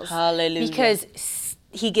levels. Hallelujah. Because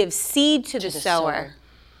he gives seed to the sower.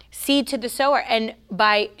 Seed to the sower. And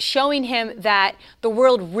by showing him that the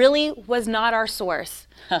world really was not our source,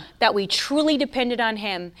 that we truly depended on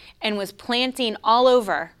him and was planting all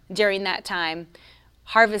over during that time,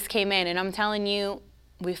 harvest came in. And I'm telling you,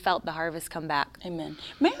 we felt the harvest come back. Amen.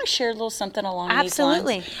 May I share a little something along these lines?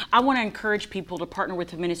 Absolutely. I want to encourage people to partner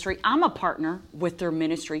with the ministry. I'm a partner with their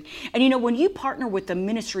ministry. And when you partner with the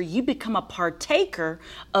ministry, you become a partaker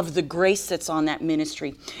of the grace that's on that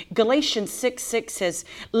ministry. Galatians 6:6 says,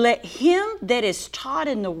 let him that is taught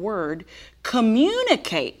in the word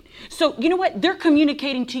communicate. So you know what? They're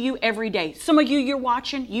communicating to you every day. Some of you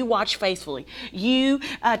watch faithfully. You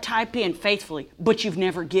type in faithfully, but you've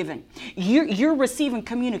never given. You're receiving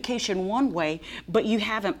communication one way, but you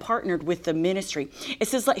haven't partnered with the ministry. It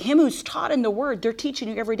says, let him who's taught in the word, they're teaching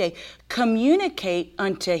you every day, communicate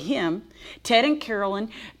unto him. Ted and Carolyn,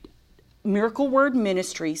 Miracle Word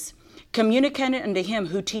Ministries, communicate unto him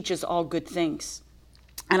who teaches all good things.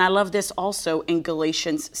 And I love this also in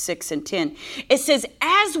Galatians 6:10. It says,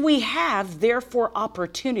 as we have therefore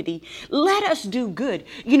opportunity, let us do good.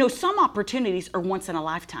 Some opportunities are once in a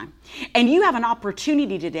lifetime. And you have an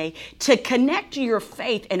opportunity today to connect your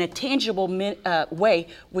faith in a tangible way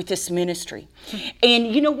with this ministry. And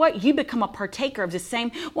you know what? You become a partaker of the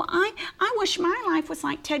same. Well, I wish my life was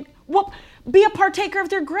like Ted. Well, be a partaker of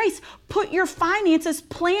their grace. Put your finances,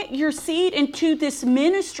 plant your seed into this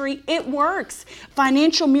ministry. It works.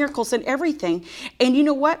 Financial miracles and everything. And you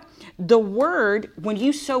know what? The word, when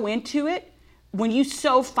you sow into it, when you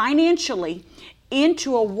sow financially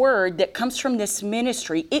into a word that comes from this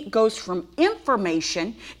ministry, it goes from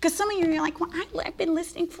information. Because some of you are like, well, I've been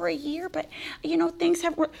listening for a year, but things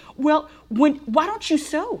have. Well, why don't you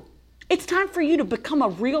sow? It's time for you to become a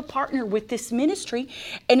real partner with this ministry.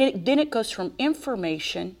 And then it goes from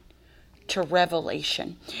information to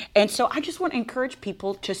revelation. And so I just want to encourage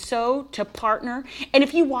people to sow, to partner. And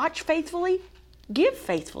if you watch faithfully, give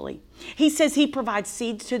faithfully. He says he provides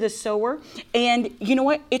seeds to the sower. And you know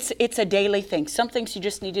what? It's a daily thing. Some things you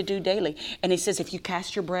just need to do daily. And he says if you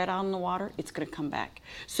cast your bread out in the water, it's going to come back.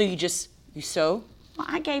 So you sow. Well,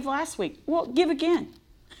 I gave last week. Well, give again.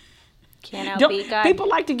 Can't outbeat God. People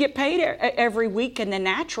like to get paid every week in the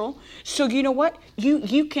natural. So you know what?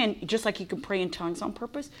 You can, just like you can pray in tongues on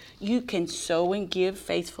purpose, you can sow and give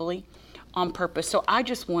faithfully on purpose. So I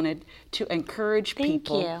just wanted to encourage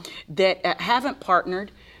people that haven't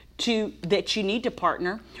partnered that you need to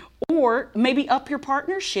partner, or maybe up your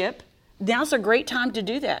partnership. Now's a great time to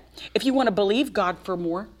do that. If you want to believe God for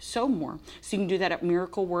more, sow more. So you can do that at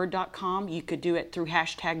miracleword.com. You could do it through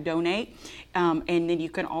 #donate. And then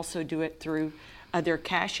you can also do it through their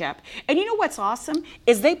Cash App. And you know what's awesome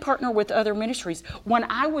is they partner with other ministries. When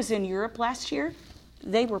I was in Europe last year,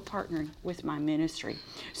 they were partnering with my ministry.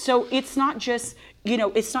 So it's not just,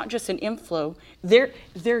 it's not just an inflow.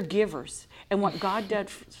 They're givers. And what God does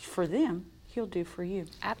for them, He'll do for you.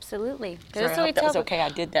 Absolutely. Sorry, I hope that was okay. I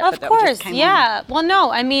did that. Of course, yeah. Well,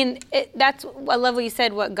 no, I mean, I love what you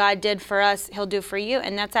said. What God did for us, He'll do for you,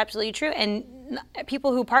 and that's absolutely true. And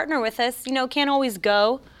people who partner with us, can't always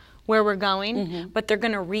go where we're going, but they're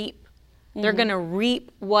going to reap. They're going to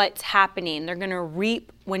reap what's happening. They're going to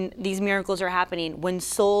reap when these miracles are happening, when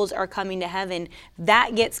souls are coming to heaven.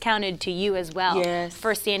 That gets counted to you as well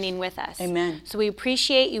for standing with us. Amen. So we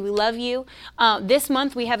appreciate you. We love you. This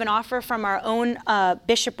month we have an offer from our own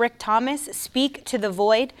Bishop Rick Thomas, Speak to the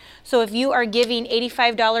Void. So if you are giving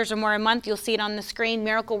 $85 or more a month, you'll see it on the screen,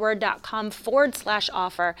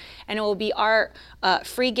 miracleword.com/offer, and it will be our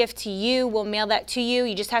free gift to you. We'll mail that to you.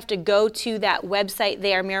 You just have to go to that website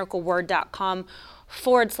there,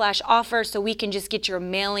 miracleword.com/offer, so we can just get your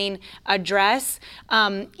mailing address.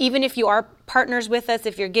 Even if you are partners with us,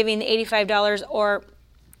 if you're giving the $85 or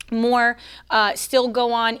more, still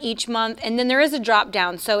go on each month. And then there is a drop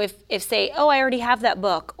down. So if say, I already have that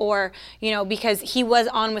book, or, because he was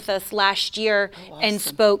on with us last year and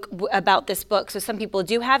spoke about this book. So some people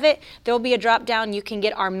do have it. There will be a drop down. You can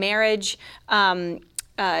get our marriage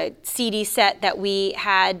CD set that we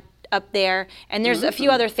had up there, and there's a few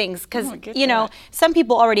other things, because some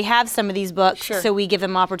people already have some of these books, so we give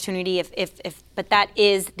them opportunity but that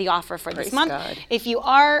is the offer for this month. God. If you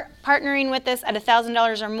are partnering with us at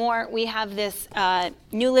 $1,000 or more, we have this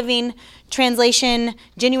New Living Translation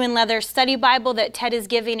Genuine Leather Study Bible that Ted is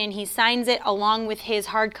giving, and he signs it along with his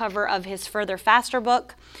hardcover of his Further Faster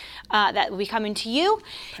book that will be coming to you.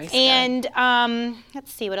 Praise and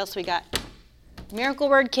let's see what else we got. Miracle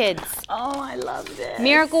Word Kids. Oh, I love this.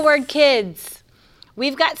 Miracle Word Kids.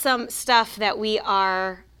 We've got some stuff that we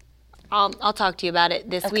are, I'll talk to you about it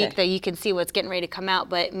this week, that you can see what's getting ready to come out.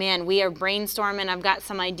 But man, we are brainstorming. I've got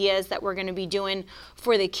some ideas that we're going to be doing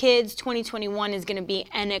for the kids. 2021 is going to be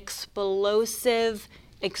an explosive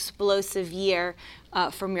year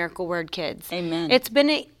for Miracle Word Kids. Amen. It's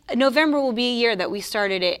been November will be a year that we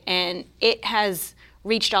started it, and it has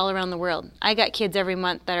reached all around the world. I got kids every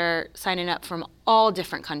month that are signing up from all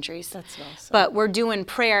different countries. That's awesome. But we're doing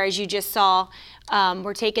prayer, as you just saw.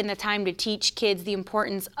 We're taking the time to teach kids the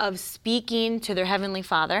importance of speaking to their Heavenly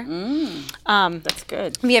Father. That's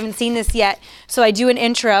good. We haven't seen this yet, so I do an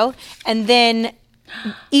intro, and then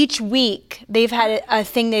each week they've had a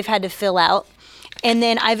thing they've had to fill out, and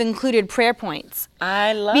then I've included prayer points.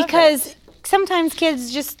 I love because sometimes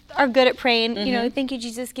kids just are good at praying. Thank you,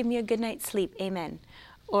 Jesus, give me a good night's sleep. Amen.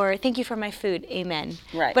 Or thank you for my food. Amen.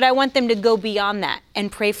 Right. But I want them to go beyond that and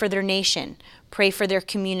pray for their nation, pray for their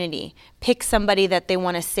community, pick somebody that they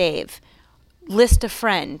want to save, list a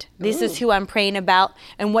friend. This is who I'm praying about,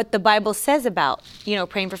 and what the Bible says about,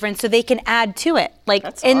 praying for friends, so they can add to it. Like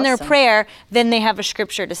That's in their awesome. prayer, then they have a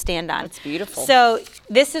scripture to stand on. That's beautiful. So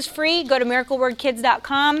this is free. Go to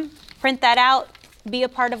miraclewordkids.com, print that out, be a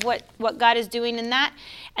part of what God is doing in that.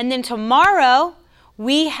 And then tomorrow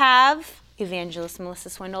we have Evangelist Melissa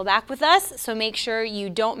Swindle back with us, so make sure you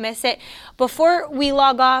don't miss it. Before we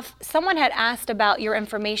log off, someone had asked about your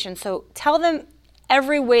information, so tell them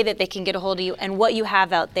every way that they can get a hold of you and what you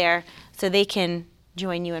have out there so they can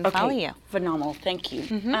join you and follow you. Phenomenal. Thank you.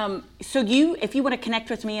 So if you want to connect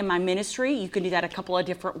with me in my ministry, you can do that a couple of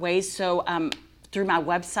different ways. So through my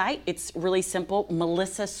website, it's really simple,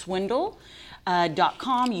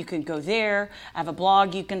 melissaswindle.com. You can go there. I have a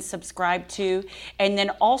blog you can subscribe to. And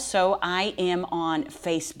then also I am on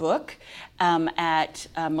Facebook at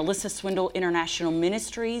Melissa Swindle International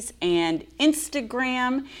Ministries, and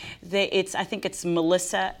Instagram. I think it's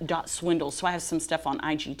melissa.swindle. So I have some stuff on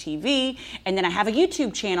IGTV. And then I have a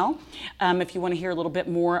YouTube channel if you want to hear a little bit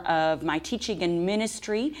more of my teaching and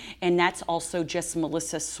ministry. And that's also just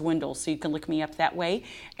Melissa Swindle. So you can look me up that way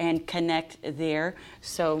and connect there.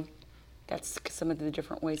 So that's some of the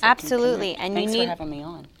different ways. Absolutely. And thanks for having me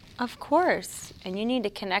on. Of course. And you need to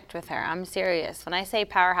connect with her. I'm serious. When I say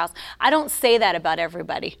powerhouse, I don't say that about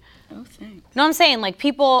everybody. Oh, thanks. No, I'm saying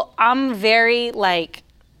people, I'm very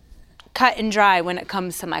cut and dry when it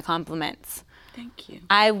comes to my compliments. Thank you.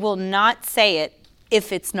 I will not say it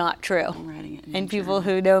if it's not true. I'm writing it in And my people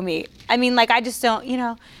who know me. I mean, I just don't,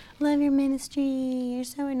 love your ministry. You're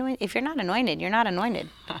so anointed. If you're not anointed, you're not anointed.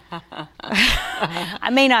 I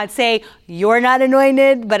may not say you're not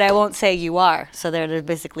anointed, but I won't say you are. So there's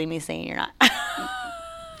basically me saying you're not.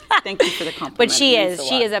 Thank you for the compliment. But she is.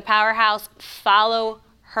 She is a powerhouse. Follow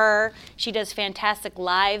her. She does fantastic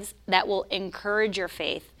lives that will encourage your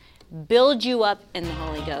faith, build you up in the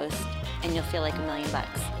Holy Ghost, and you'll feel like $1 million.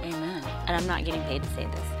 Amen. And I'm not getting paid to say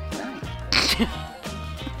this. Right.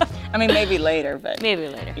 I mean, maybe later, but. Maybe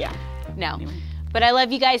later. Yeah. No. Anyway. But I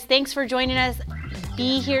love you guys. Thanks for joining us.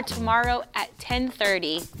 Be here tomorrow at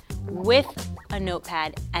 10:30 with a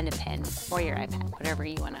notepad and a pen or your iPad, whatever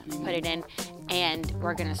you want to put it in. And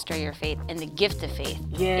we're going to stir your faith. And the gift of faith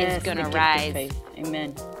is going to rise. Gift of faith.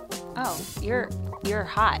 Amen. Oh, you're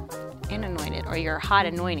hot and anointed, or you're hot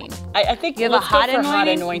anointing. I think you have a hot anointing. Hot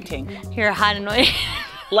anointing. You're a hot anointing.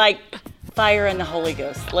 Like fire and the Holy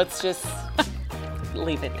Ghost. Let's just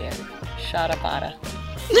leave it there. Shada bada.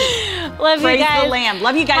 Love Praise you guys. the Lamb.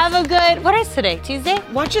 Love you guys. Have a good, what is today? Tuesday?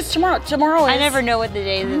 Watch us tomorrow. Tomorrow is. I never know what the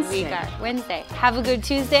days of the week are. Wednesday. Have a good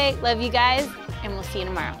Tuesday. Love you guys. And we'll see you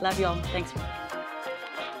tomorrow. Love y'all. Thanks.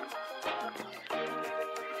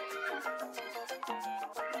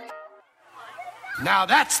 Now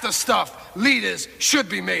that's the stuff leaders should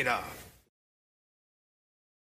be made of.